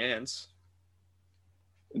definitely a chance.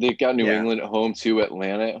 They've got New England at home too,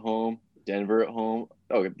 Atlanta at home, Denver at home.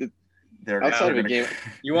 Oh, they're outside of a game.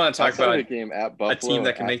 You want to talk about a game at Buffalo, a team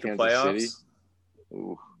that can make the playoffs?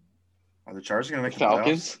 Ooh. Are the Chargers going to make the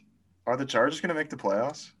Falcons? playoffs? Are the Chargers going to make the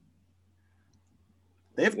playoffs?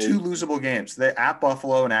 They have 2 losable games. They're at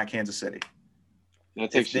Buffalo and at Kansas City.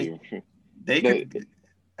 That takes you.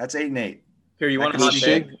 That's 8-8. Here, you want to hot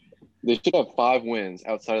take? They should have 5 wins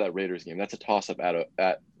outside of that Raiders game. That's a toss-up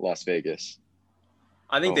at Las Vegas.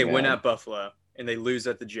 I think they win at Buffalo and they lose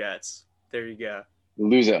at the Jets. There you go.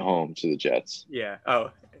 Lose at home to the Jets. Yeah.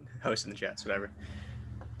 Oh, hosting the Jets, whatever.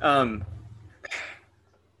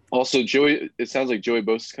 Also, it sounds like Joey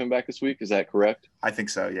Bosa is coming back this week. Is that correct? I think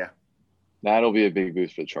so, yeah. That'll be a big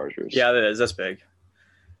boost for the Chargers. Yeah, that is. That's big.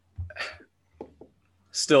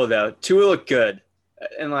 Still though, Tua looked good,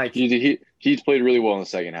 and like he's played really well in the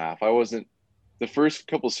second half. I wasn't the first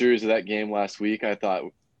couple series of that game last week. I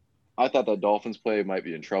thought that Dolphins play might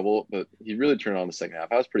be in trouble, but he really turned on the second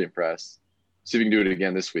half. I was pretty impressed. See if we can do it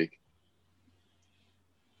again this week.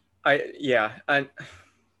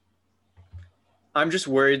 I'm just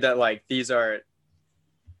worried that like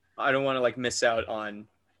I don't want to like miss out on.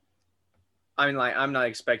 I mean, like I'm not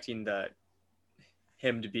expecting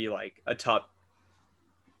him to be like a top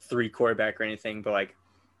 3 quarterback or anything, but like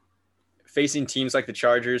facing teams like the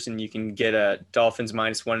Chargers and you can get a Dolphins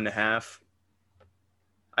 -1.5.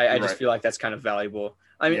 I just feel like that's kind of valuable.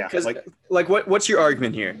 I mean, because what's your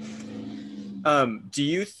argument here? Do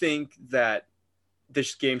you think that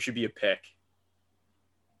this game should be a pick?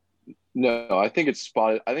 No, I think it's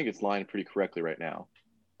spotted. I think it's lined pretty correctly right now.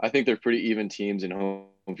 I think they're pretty even teams, and home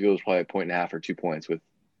field is probably 1.5 or 2 points. With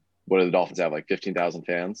what do the Dolphins have, like 15,000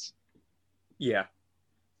 fans? Yeah,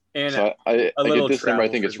 and so I get this number. I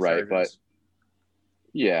think it's right, but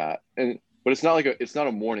yeah, but it's not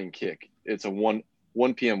a morning kick. It's a 1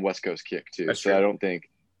 p.m. West Coast kick too. That's so true. I don't think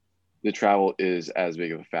the travel is as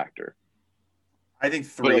big of a factor. I think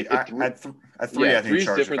 3. At 3, I think 3 is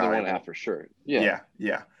Chargers different than 1.5 for sure. Yeah.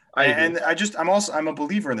 I'm a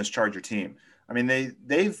believer in this Charger team. I mean,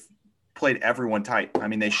 they've played everyone tight. I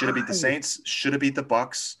mean, they should have beat the Saints, should have beat the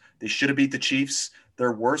Bucks, they should have beat the Chiefs.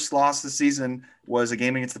 Their worst loss this season was a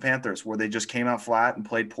game against the Panthers where they just came out flat and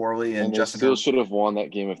played poorly. And Justin still should have won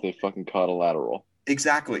that game if they fucking caught a lateral.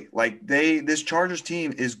 Exactly. Like this Chargers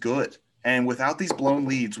team is good. And without these blown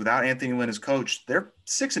leads, without Anthony Lynn as coach, they're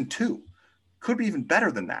 6-2. Could be even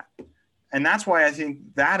better than that. And that's why I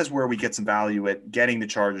think that is where we get some value at getting the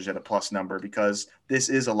Chargers at a plus number, because this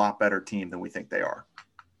is a lot better team than we think they are,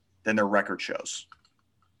 than their record shows.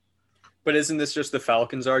 But isn't this just the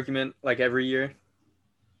Falcons argument like every year?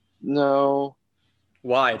 No.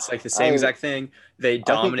 Why? It's like the same exact thing. They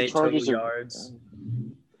dominate total yards.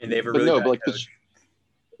 And they have a really bad coach.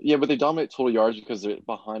 But they dominate total yards because they're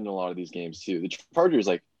behind in a lot of these games too. The Chargers,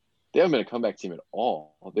 like, they haven't been a comeback team at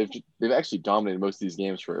all. They've actually dominated most of these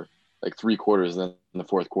games for like 3 quarters, and then in the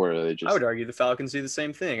fourth quarter they just. I would argue the Falcons do the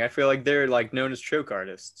same thing. I feel like they're like known as choke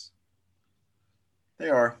artists. They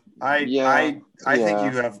are. I think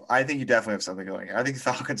you definitely have something going here. I think the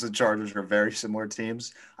Falcons and Chargers are very similar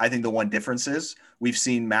teams. I think the one difference is we've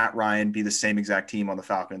seen Matt Ryan be the same exact team on the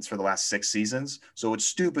Falcons for the last 6 seasons. So it's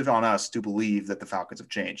stupid on us to believe that the Falcons have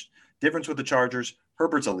changed. Difference with the Chargers,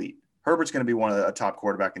 Herbert's elite. Herbert's going to be a top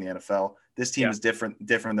quarterback in the NFL. This team is different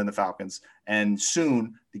than the Falcons. And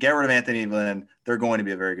soon, to get rid of Anthony Lynn, they're going to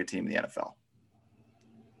be a very good team in the NFL.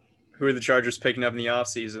 Who are the Chargers picking up in the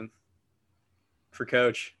offseason for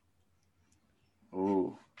coach?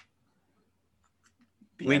 Ooh.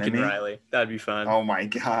 Lincoln Riley. That'd be fun. Oh, my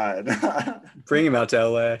God. Bring him out to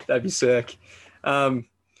LA. That'd be sick.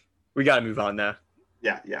 We got to move on now.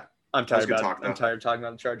 Yeah. I'm tired of talking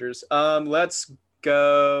about the Chargers. Let's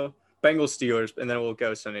go Bengals Steelers, and then we'll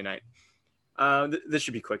go Sunday night. This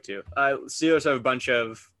should be quick too. Steelers have a bunch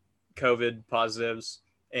of COVID positives,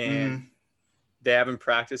 and they haven't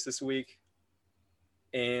practiced this week.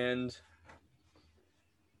 And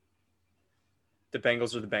the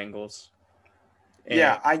Bengals are the Bengals. And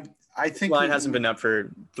I think line hasn't been up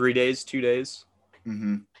for 3 days, 2 days.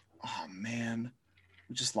 Mm-hmm. Oh man,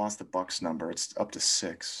 we just lost the Bucks number. It's up to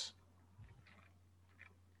 6.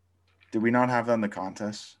 Did we not have that in the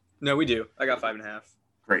contest? No, we do. I got 5.5.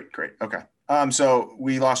 Great. Okay. So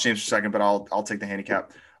we lost James for a second, but I'll take the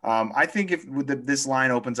handicap. I think if this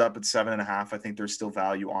line opens up at 7.5, I think there's still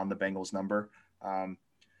value on the Bengals number.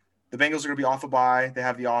 The Bengals are going to be off a bye. They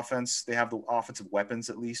have the offense. They have the offensive weapons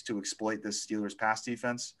at least to exploit this Steelers pass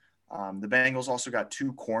defense. The Bengals also got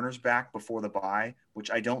 2 corners back before the bye,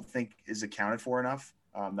 which I don't think is accounted for enough.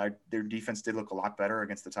 Their defense did look a lot better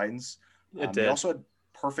against the Titans. They also had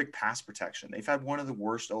perfect pass protection. They've had one of the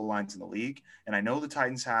worst O-lines in the league. And I know the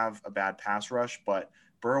Titans have a bad pass rush, but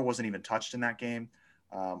Burrow wasn't even touched in that game.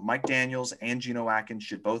 Mike Daniels and Geno Atkins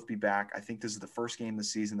should both be back. I think this is the first game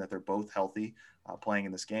this season that they're both healthy playing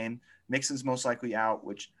in this game. Mixon's most likely out,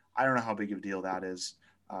 which I don't know how big of a deal that is.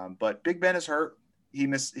 But Big Ben is hurt. He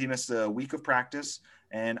missed a week of practice.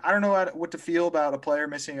 And I don't know what to feel about a player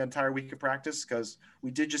missing an entire week of practice, because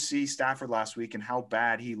we did just see Stafford last week and how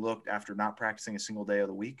bad he looked after not practicing a single day of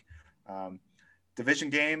the week. Division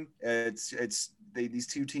game, these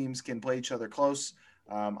two teams can play each other close.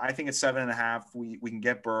 I think at 7.5, we can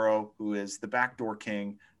get Burrow, who is the backdoor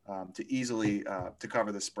king, to easily to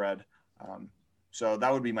cover the spread. So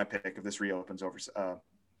that would be my pick if this reopens over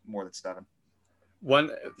more than 7.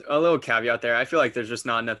 A little caveat there. I feel like there's just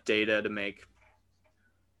not enough data to make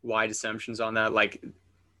wide assumptions on that. Like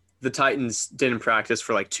the Titans didn't practice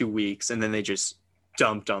for like 2 weeks, and then they just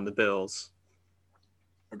dumped on the Bills.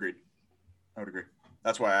 Agreed. I would agree.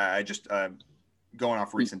 That's why I just going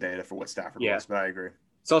off recent data for what Stafford was, but I agree.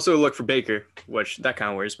 It's also a look for Baker, which that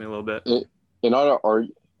kind of worries me a little bit. And I'd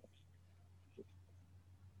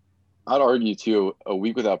argue too, a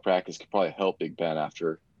week without practice could probably help Big Ben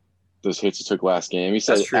after those hits he took last game. He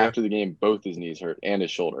said after the game, both his knees hurt and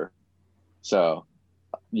his shoulder. So,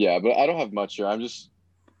 yeah, but I don't have much here. I'm just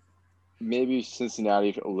maybe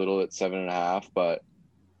Cincinnati a little at 7.5, but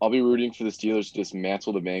I'll be rooting for the Steelers to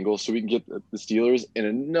dismantle the Bengals so we can get the Steelers in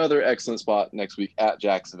another excellent spot next week at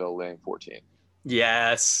Jacksonville, laying 14.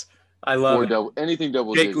 Yes, I love it. Anything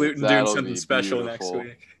double Jake digits. Luton doing something special next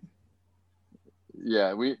week.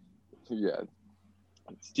 Yeah,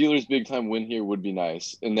 Steelers big time win here would be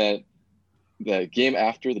nice, and that the game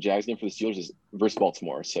after the Jags game for the Steelers is versus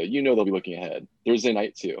Baltimore, so they'll be looking ahead. Thursday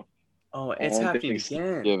night too. Oh, it's happening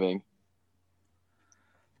again.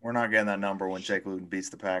 We're not getting that number when Jake Luton beats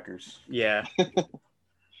the Packers. Yeah,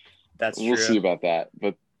 that's true. We'll see about that,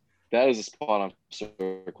 but that is a spot I'm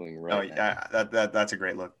circling right now. Yeah, that's a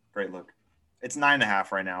great look. Great look. It's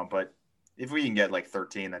 9.5 right now, but if we can get like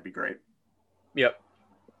 13, that'd be great. Yep.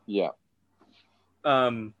 Yeah.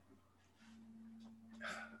 Oh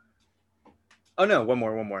no, one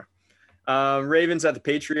more. Ravens at the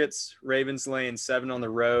Patriots. Ravens laying 7 on the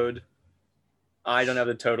road. I don't have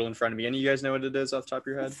the total in front of me. Any of you guys know what it is off the top of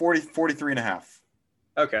your head? 43.5.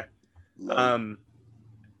 Okay.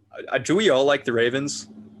 Do we all like the Ravens?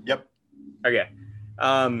 Yep. Okay.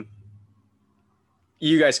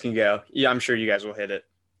 You guys can go. Yeah, I'm sure you guys will hit it.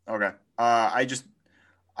 Okay. I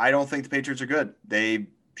don't think the Patriots are good. They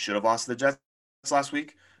should have lost to the Jets last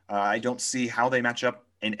week. I don't see how they match up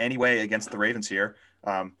in any way against the Ravens here.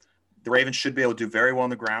 The Ravens should be able to do very well on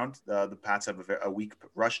the ground. The Pats have a weak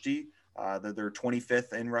rush D. They're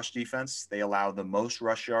 25th in rush defense. They allow the most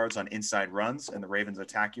rush yards on inside runs, and the Ravens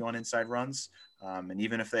attack you on inside runs.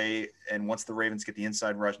 And once the Ravens get the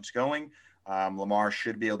inside rush going, Lamar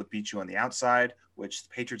should be able to beat you on the outside, which the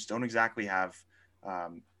Patriots don't exactly have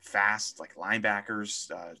fast like linebackers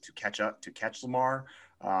to catch Lamar.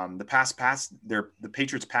 The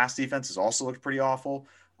Patriots pass defense has also looked pretty awful.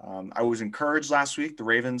 I was encouraged last week. The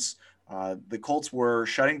Ravens, the Colts were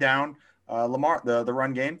shutting down Lamar, the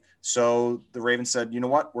run game. So the Ravens said, you know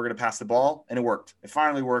what, we're going to pass the ball, and it worked. It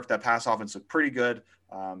finally worked. That pass offense looked pretty good.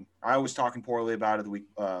 I was talking poorly about it the week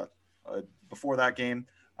before that game,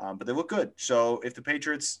 but they look good. So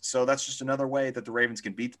that's just another way that the Ravens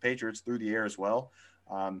can beat the Patriots through the air as well.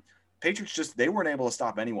 Patriots they weren't able to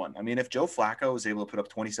stop anyone. I mean, if Joe Flacco is able to put up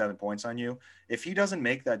 27 points on you, if he doesn't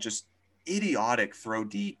make that just idiotic throw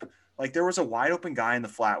deep, like there was a wide open guy in the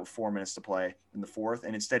flat with 4 minutes to play in the fourth,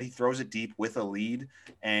 and instead he throws it deep with a lead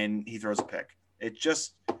and he throws a pick. The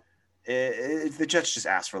Jets just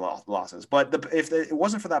asked for losses. But if it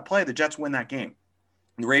wasn't for that play, the Jets win that game.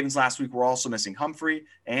 The Ravens last week were also missing Humphrey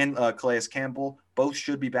and Calais Campbell. Both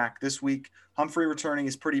should be back this week. Humphrey returning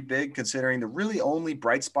is pretty big considering the really only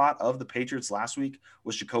bright spot of the Patriots last week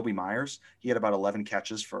was Jacoby Myers. He had about 11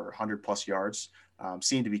 catches for 100-plus yards.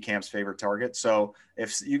 Seemed to be Cam's favorite target. So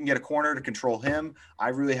if you can get a corner to control him, I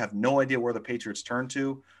really have no idea where the Patriots turn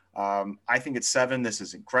to. I think at 7, this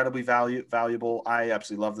is incredibly valuable. I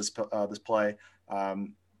absolutely love this play.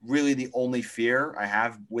 Really the only fear I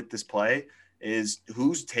have with this play is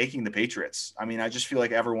who's taking the Patriots. I mean, I just feel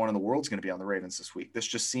like everyone in the world is going to be on the Ravens this week. This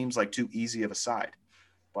just seems like too easy of a side.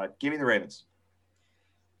 But give me the Ravens.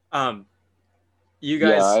 You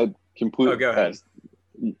guys. Yeah, I completely. Oh, go ahead.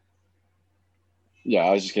 Yeah,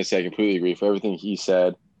 I was just gonna say I completely agree for everything he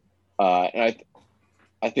said, and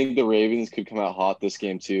I think the Ravens could come out hot this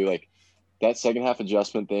game too. Like that second half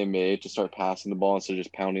adjustment they made to start passing the ball instead of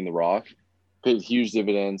just pounding the rock paid huge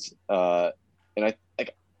dividends. And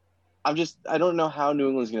I don't know how New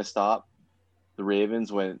England's gonna stop the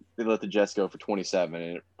Ravens when they let the Jets go for 27,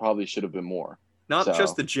 and it probably should have been more. Not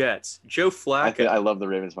just the Jets, Joe Flacco. I love the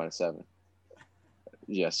Ravens -7.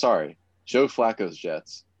 Yeah, sorry, Joe Flacco's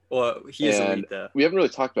Jets. Well, he is elite, though. We haven't really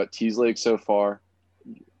talked about Tease League so far.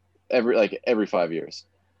 Every 5 years.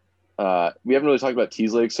 We haven't really talked about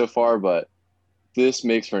Tease League so far, but this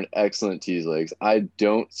makes for an excellent Tease Leagues. I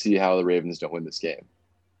don't see how the Ravens don't win this game.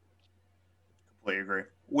 Completely agree.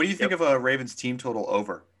 What do you think of a Ravens team total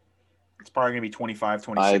over? It's probably going to be 25,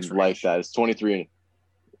 26 I like that. It's 23.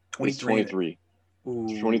 23. It's 23.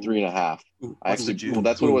 Ooh. 23 and a half. Ooh, that's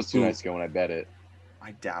what it was 2 nights ago when I bet it.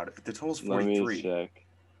 I doubt it. The total's 43. 43. Let me check.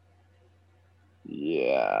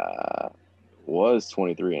 Yeah. It was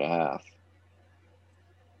 23 and a half.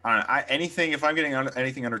 Anything, if I'm getting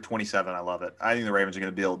anything under 27, I love it. I think the Ravens are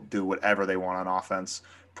going to be able to do whatever they want on offense.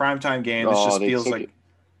 Primetime game, this just feels like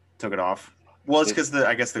took it off. Well, it's because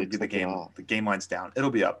I guess the game line's down. It'll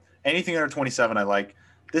be up. Anything under 27, I like.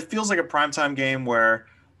 This feels like a primetime game where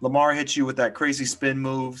Lamar hits you with that crazy spin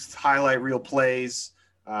moves, highlight reel plays.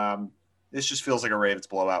 This just feels like a Ravens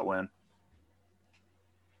blowout win.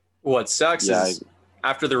 What sucks is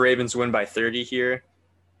after the Ravens win by 30 here,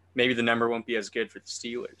 maybe the number won't be as good for the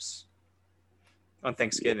Steelers on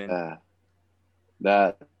Thanksgiving. Yeah.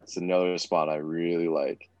 That's another spot I really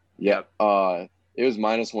like. Yep. It was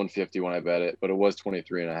minus 150 when I bet it, but it was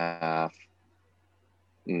 23.5.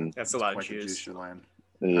 That's a lot of juice.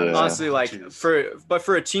 Yeah. Honestly,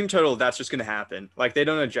 for a team total, that's just going to happen. Like, they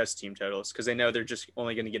don't adjust team totals because they know they're just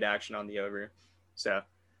only going to get action on the over. So,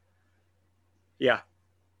 yeah,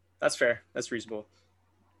 that's fair. That's reasonable.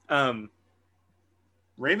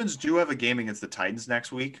 Ravens do have a game against the Titans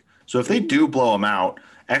next week. So if they do blow them out,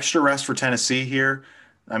 extra rest for Tennessee here.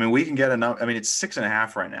 I mean, we can get enough. I mean, it's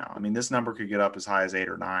 6.5 right now. I mean, this number could get up as high as 8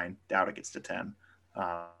 or 9. Doubt it gets to 10.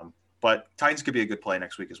 But Titans could be a good play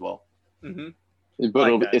next week as well. Mm-hmm.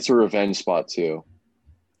 But it's a revenge spot too.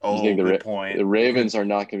 Oh, good point. The Ravens are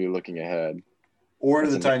not going to be looking ahead. Or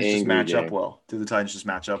do the Titans just match up well? Do the Titans just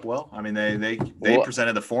match up well? I mean, they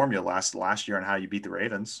presented the formula last year on how you beat the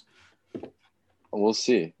Ravens. We'll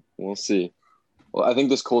see. Well, I think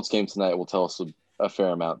this Colts game tonight will tell us a fair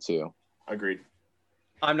amount too. Agreed.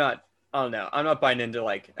 I'm not buying into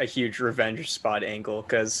like a huge revenge spot angle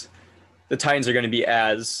because the Titans are going to be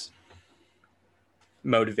as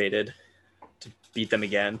motivated to beat them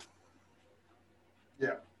again.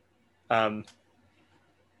 Yeah. I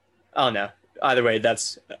don't know. Either way,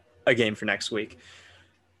 that's a game for next week.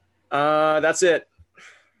 That's it.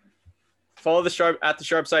 Follow the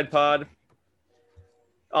Sharp Side Pod.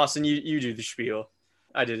 Austin, you do the spiel.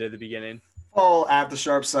 I did it at the beginning. Follow at the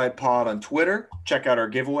Sharp Side Pod on Twitter. Check out our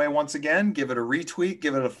giveaway once again. Give it a retweet.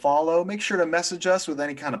 Give it a follow. Make sure to message us with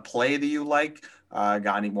any kind of play that you like. Want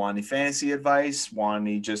any fantasy advice?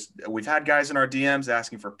 We've had guys in our DMs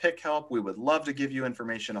asking for pick help. We would love to give you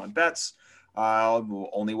information on bets. The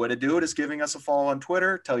only way to do it is giving us a follow on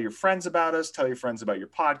Twitter. Tell your friends about us. Tell your friends about your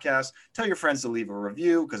podcast. Tell your friends to leave a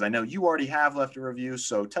review because I know you already have left a review.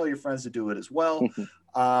 So tell your friends to do it as well.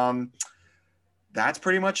 That's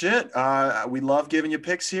pretty much it. We love giving you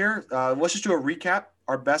picks here. Let's just do a recap.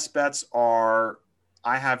 Our best bets are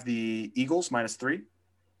I have the Eagles -3.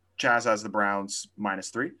 Chaz has the Browns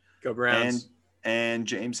 -3. Go Browns. And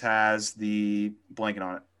James has the blanket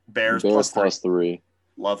on it. Bears +3.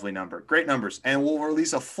 Lovely number. Great numbers. And we'll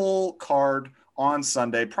release a full card on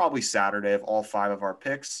Sunday, probably Saturday, of all 5 of our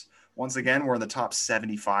picks. Once again, we're in the top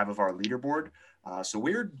 75 of our leaderboard. So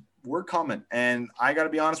we're coming. And I got to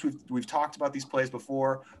be honest, we've talked about these plays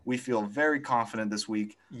before. We feel very confident this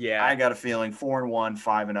week. Yeah. I got a feeling 4-1,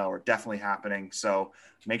 5-0 are definitely happening. So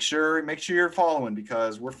make sure you're following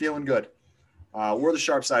because we're feeling good. We're the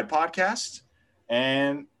Sharp Side Podcast,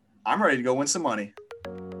 and I'm ready to go win some money.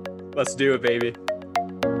 Let's do it, baby.